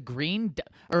doesn't the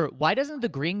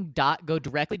green dot go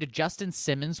directly to Justin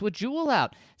Simmons with Jewel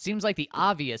out? Seems like the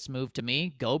obvious move to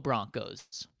me. Go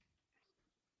Broncos.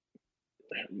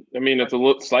 I mean, it's a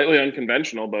little slightly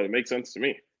unconventional, but it makes sense to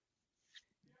me.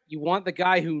 You want the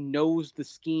guy who knows the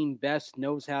scheme best,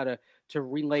 knows how to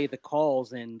relay the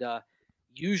calls, and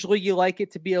usually you like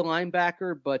it to be a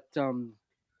linebacker, but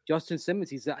Justin Simmons,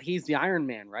 he's the Iron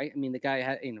Man, right? I mean, the guy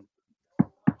had,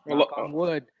 knock on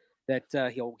wood, that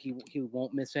he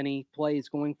won't miss any plays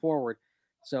going forward.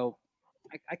 So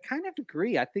I kind of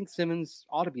agree. I think Simmons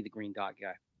ought to be the green dot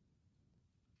guy.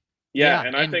 Yeah,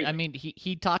 and I mean,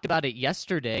 he talked about it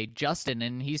yesterday, Justin,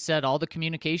 and he said all the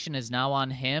communication is now on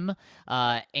him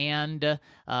and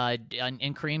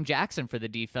Kareem Jackson for the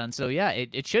defense. So yeah,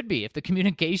 it should be. If the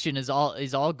communication is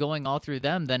all going all through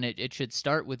them, then it should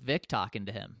start with Vic talking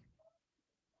to him.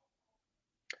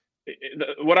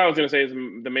 What I was going to say is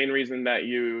the main reason that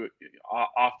you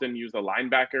often use a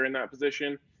linebacker in that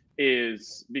position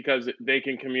is because they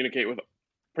can communicate with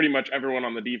pretty much everyone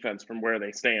on the defense from where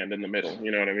they stand in the middle.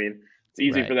 You know what I mean? It's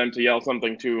easy for them to yell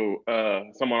something to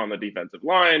someone on the defensive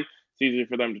line. It's easy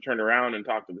for them to turn around and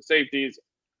talk to the safeties.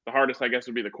 The hardest, I guess,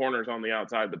 would be the corners on the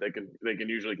outside, but they can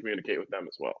usually communicate with them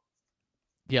as well.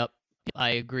 Yep. I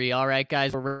agree. All right,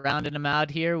 guys, we're rounding them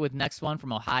out here with next one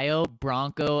from Ohio,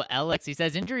 Bronco Alex. He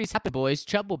says, injuries happen, boys.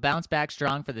 Chubb will bounce back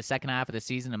strong for the second half of the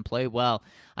season and play well.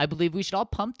 I believe we should all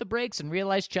pump the brakes and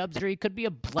realize Chubb's injury could be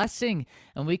a blessing,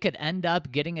 and we could end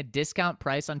up getting a discount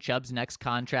price on Chubb's next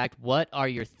contract. What are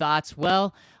your thoughts?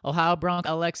 Well, Ohio Bronco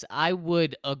Alex, I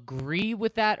would agree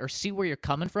with that or see where you're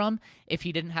coming from if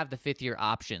he didn't have the fifth-year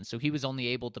option. So he was only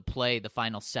able to play the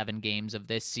final 7 games of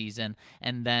this season,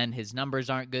 and then his numbers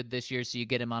aren't good this year, so you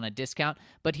get him on a discount.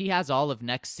 But he has all of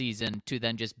next season to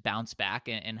then just bounce back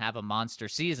and have a monster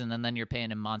season, and then you're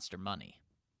paying him monster money.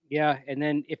 Yeah, and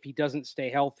then if he doesn't stay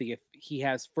healthy, if he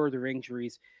has further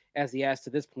injuries as he has to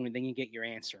this point, then you get your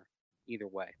answer either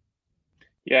way.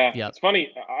 Yeah, It's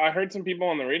funny. I heard some people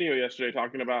on the radio yesterday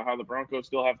talking about how the Broncos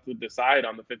still have to decide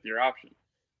on the 5th-year option.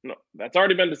 No, that's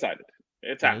already been decided.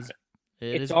 It's happening.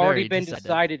 It's already been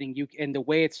decided, and the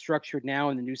way it's structured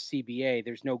now in the new CBA,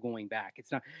 there's no going back.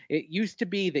 It's not. It used to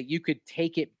be that you could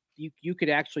take it. You could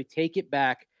actually take it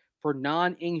back for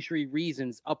non-injury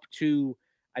reasons up to,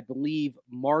 I believe,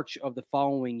 March of the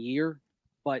following year.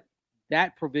 But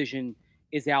that provision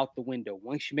is out the window.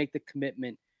 Once you make the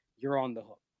commitment, you're on the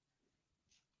hook.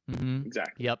 Mm-hmm.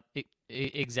 Exactly. Yep.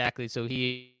 Exactly. So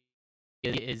he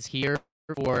is here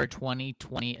for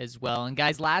 2020 as well. And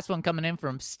guys, last one coming in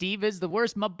from Steve is the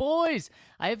worst. My boys,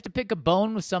 I have to pick a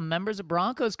bone with some members of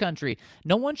Broncos country.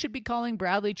 No one should be calling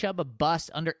Bradley Chubb a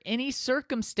bust under any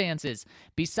circumstances.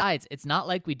 Besides, it's not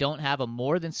like we don't have a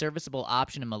more than serviceable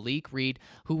option in Malik Reed,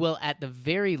 who will at the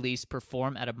very least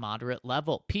perform at a moderate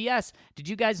level. P.S. Did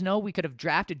you guys know we could have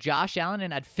drafted Josh Allen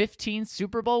and had 15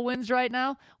 Super Bowl wins right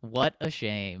now? What a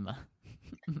shame.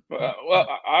 Well,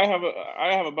 I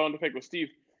have a bone to pick with Steve.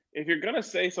 If you're going to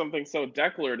say something so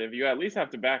declarative, you at least have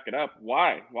to back it up.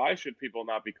 Why? Why should people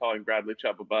not be calling Bradley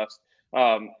Chubb a bust?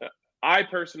 I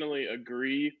personally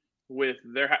agree with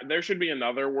there should be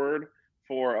another word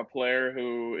for a player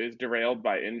who is derailed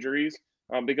by injuries,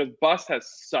 because bust has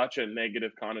such a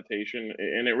negative connotation,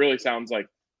 and it really sounds like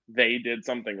they did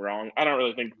something wrong. I don't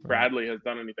really think Bradley has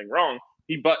done anything wrong.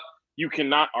 But you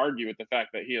cannot argue with the fact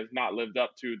that he has not lived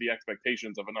up to the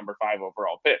expectations of a number 5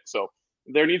 overall pick. So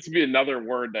there needs to be another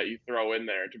word that you throw in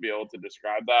there to be able to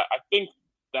describe that. I think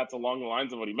that's along the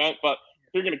lines of what he meant, but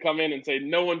if you're going to come in and say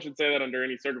no one should say that under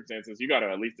any circumstances, you got to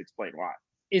at least explain why.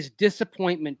 Is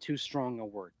disappointment too strong a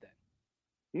word then?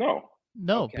 No,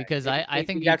 okay. Because I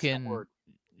think you can.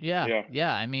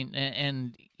 Yeah. I mean,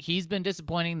 and he's been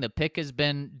disappointing. The pick has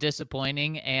been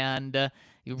disappointing, and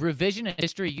revisionist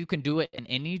history, you can do it in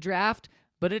any draft,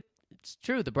 but it's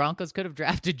true. The Broncos could have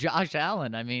drafted Josh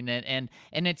Allen. I mean, and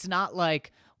it's not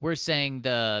like we're saying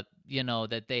that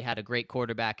they had a great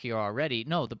quarterback here already.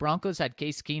 No, the Broncos had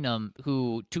Case Keenum,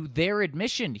 who, to their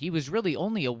admission, he was really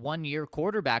only a 1-year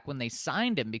quarterback when they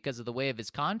signed him because of the way of his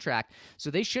contract.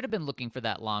 So they should have been looking for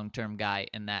that long-term guy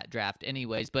in that draft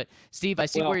anyways. But Steve, I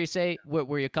see where you say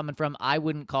where you're coming from. I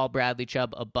wouldn't call Bradley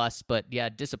Chubb a bust, but yeah,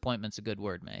 disappointment's a good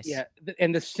word, Mace. Yeah,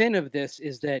 and the sin of this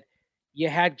is that you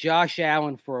had Josh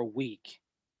Allen for a week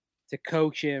to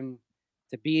coach him,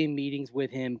 to be in meetings with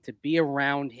him, to be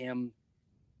around him.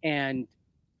 And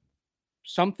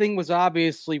something was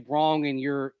obviously wrong in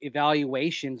your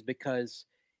evaluations, because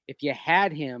if you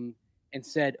had him and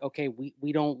said, okay,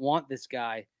 we don't want this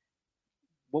guy,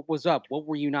 what was up? What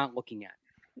were you not looking at?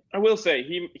 I will say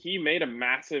he made a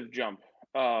massive jump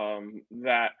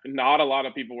that not a lot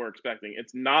of people were expecting.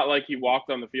 It's not like he walked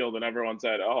on the field and everyone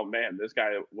said, oh man, this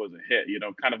guy was a hit,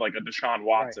 kind of like a Deshaun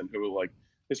Watson, right, who, like,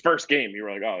 his first game, you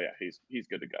were like, oh yeah, he's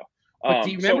good to go. But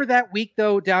do you remember that week,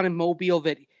 though, down in Mobile,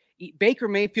 that Baker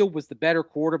Mayfield was the better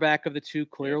quarterback of the two,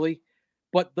 clearly,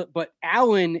 but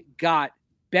Allen got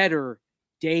better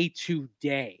day to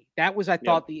day. That was, I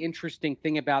thought, the interesting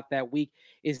thing about that week,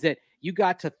 is that you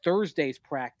got to Thursday's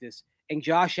practice and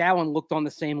Josh Allen looked on the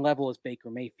same level as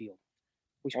Baker Mayfield,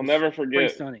 which I'll never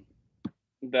forget stunning.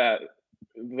 That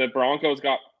the Broncos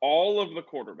got all of the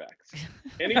quarterbacks.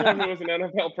 Anyone who was an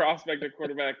NFL prospect at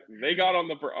quarterback, they got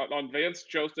on Vance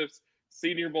Joseph's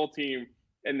Senior Bowl team,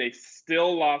 and they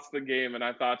still lost the game. And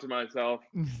I thought to myself,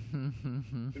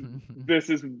 this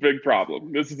is a big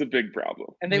problem. This is a big problem.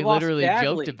 And they literally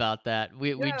badly. Joked about that.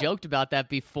 We joked about that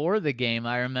before the game.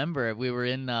 I remember we were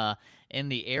in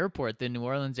the airport, the New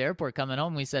Orleans airport, coming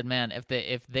home. We said, man,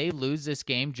 if they lose this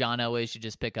game, John Elway should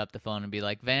just pick up the phone and be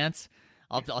like, Vance,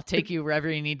 I'll take you wherever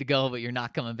you need to go, but you're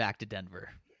not coming back to Denver.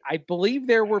 I believe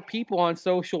there were people on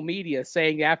social media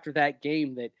saying after that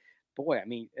game that, boy, I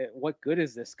mean, what good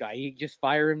is this guy? You just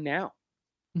fire him now.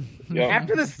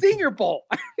 After the Senior Bowl.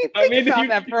 Think about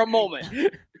that for a moment.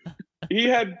 He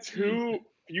had 2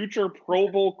 future Pro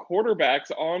Bowl quarterbacks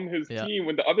on his team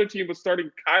when the other team was starting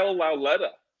Kyle Lauletta.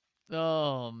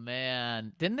 Oh,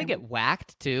 man. Didn't they get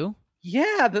whacked, too?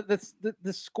 Yeah,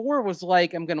 the score was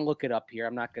like, I'm going to look it up here.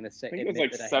 I'm not going to say. I think it was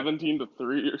like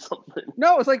 17-3 or something.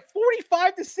 No, it was like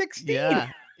 45-16. Yeah.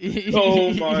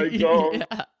 Oh my God.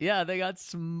 Yeah, they got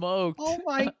smoked. Oh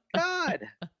my God.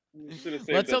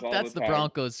 Let's hope that's the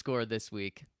Broncos score this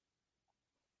week.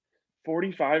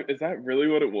 45? Is that really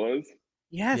what it was?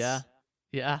 Yes.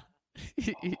 Yeah.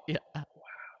 Yeah.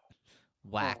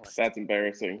 Waxed. That's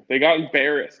embarrassing. They got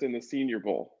embarrassed in the Senior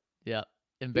Bowl. Yep.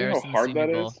 Embarrassed in the Senior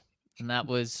Bowl. And that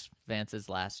was Vance's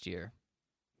last year.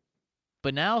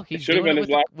 But now he's doing it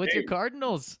with your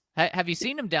Cardinals. Have you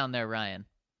seen him down there, Ryan?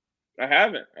 I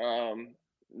haven't.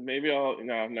 Maybe no,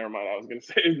 never mind. I was going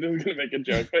to make a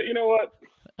joke, but you know what?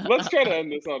 Let's try to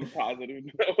end this on a positive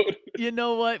note. You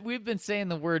know what? We've been saying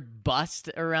the word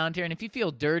bust around here, and if you feel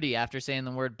dirty after saying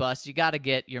the word bust, you got to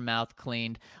get your mouth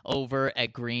cleaned over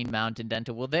at Green Mountain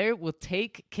Dental. Well, they will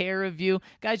take care of you.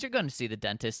 Guys, you're going to see the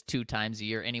dentist 2 times a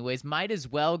year anyways. Might as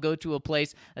well go to a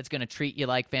place that's going to treat you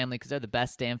like family, because they're the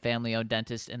best damn family-owned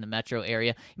dentist in the metro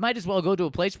area. You might as well go to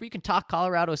a place where you can talk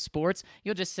Colorado sports.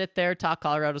 You'll just sit there, talk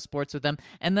Colorado sports with them,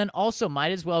 and then also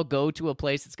might as well go to a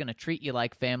place that's going to treat you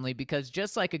like family, because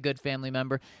just like a good family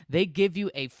member, they give you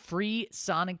a free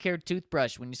Sonicare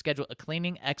toothbrush when you schedule a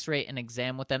cleaning, x-ray, and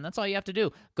exam with them. That's all you have to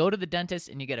do. Go to the dentist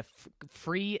and you get a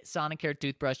free Sonicare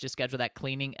toothbrush to schedule that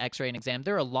cleaning, x-ray, and exam.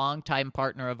 They're a longtime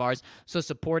partner of ours, so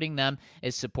supporting them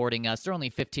is supporting us. They're only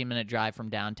a 15-minute drive from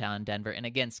downtown Denver. And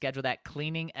again, schedule that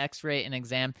cleaning, x-ray, and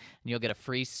exam, and you'll get a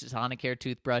free Sonicare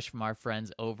toothbrush from our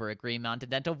friends over at Green Mountain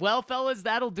Dental. Well, fellas,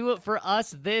 that'll do it for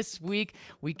us this week.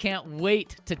 We can't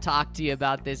wait to talk to you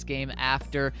about this game after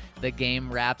after the game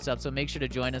wraps up. So make sure to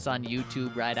join us on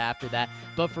YouTube right after that.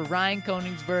 But for Ryan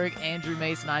Koenigsberg, Andrew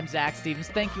Mason, I'm Zach Stevens.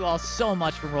 Thank you all so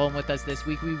much for rolling with us this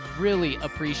week. We really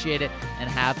appreciate it, and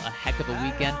have a heck of a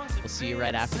weekend. We'll see you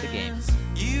right after the game.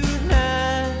 You and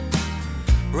I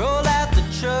rolled out the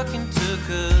truck and took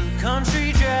a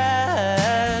country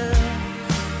drive.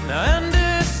 Now I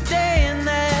understand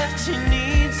that you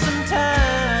need some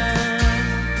time.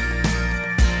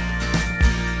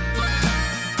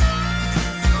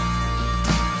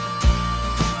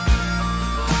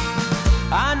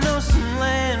 I know some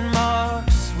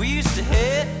landmarks we used to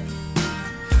hit,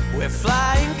 where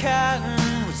flying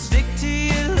cotton would stick to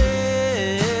your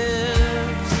lips.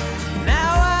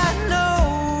 Now I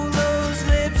know those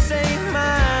lips ain't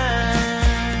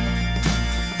mine.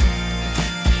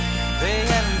 They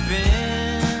haven't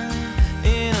been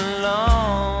in a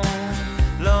long,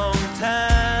 long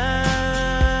time.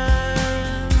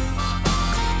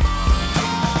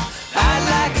 I'd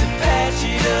like to patch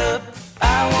it up.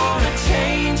 I wanna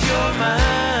change your mind.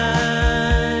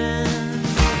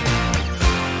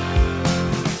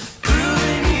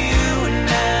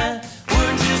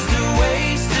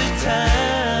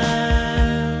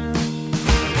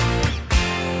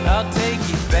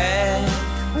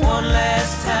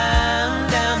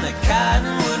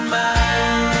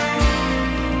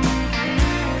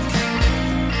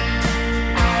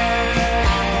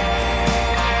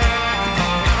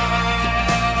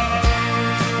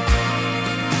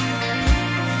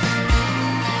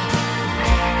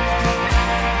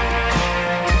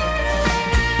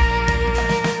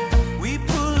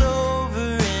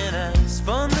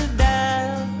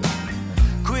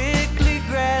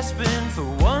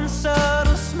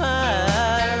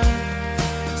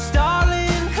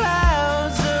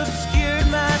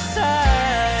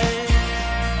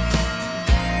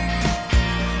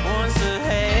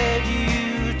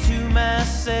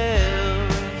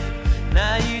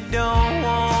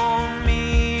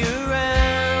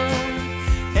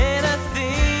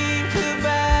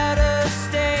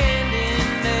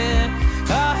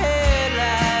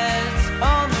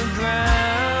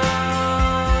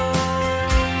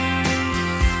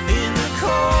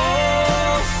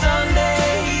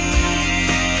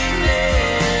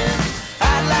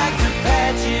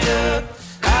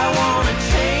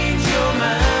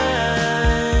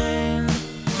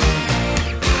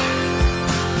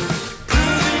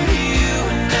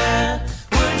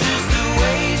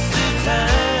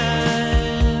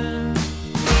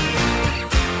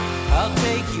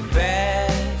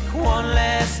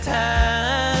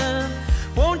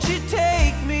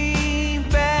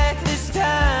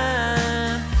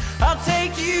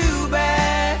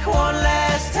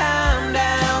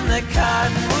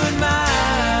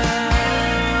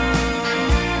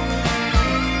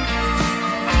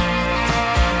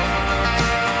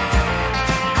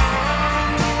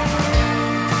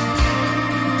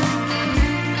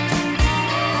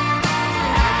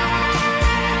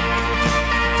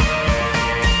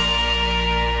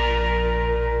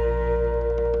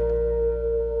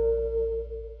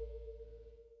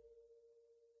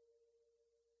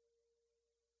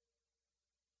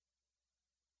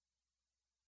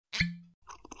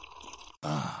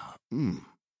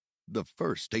 The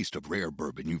first taste of rare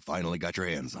bourbon you finally got your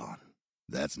hands on.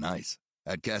 That's nice.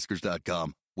 At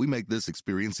Caskers.com, we make this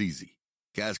experience easy.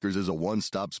 Caskers is a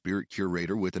one-stop spirit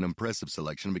curator with an impressive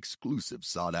selection of exclusive,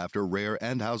 sought-after, rare,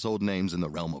 and household names in the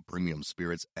realm of premium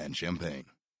spirits and champagne.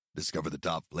 Discover the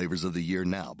top flavors of the year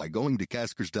now by going to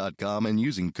Caskers.com and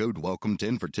using code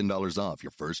WELCOME10 for $10 off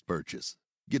your first purchase.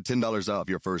 Get $10 off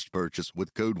your first purchase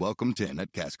with code WELCOME10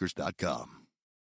 at Caskers.com.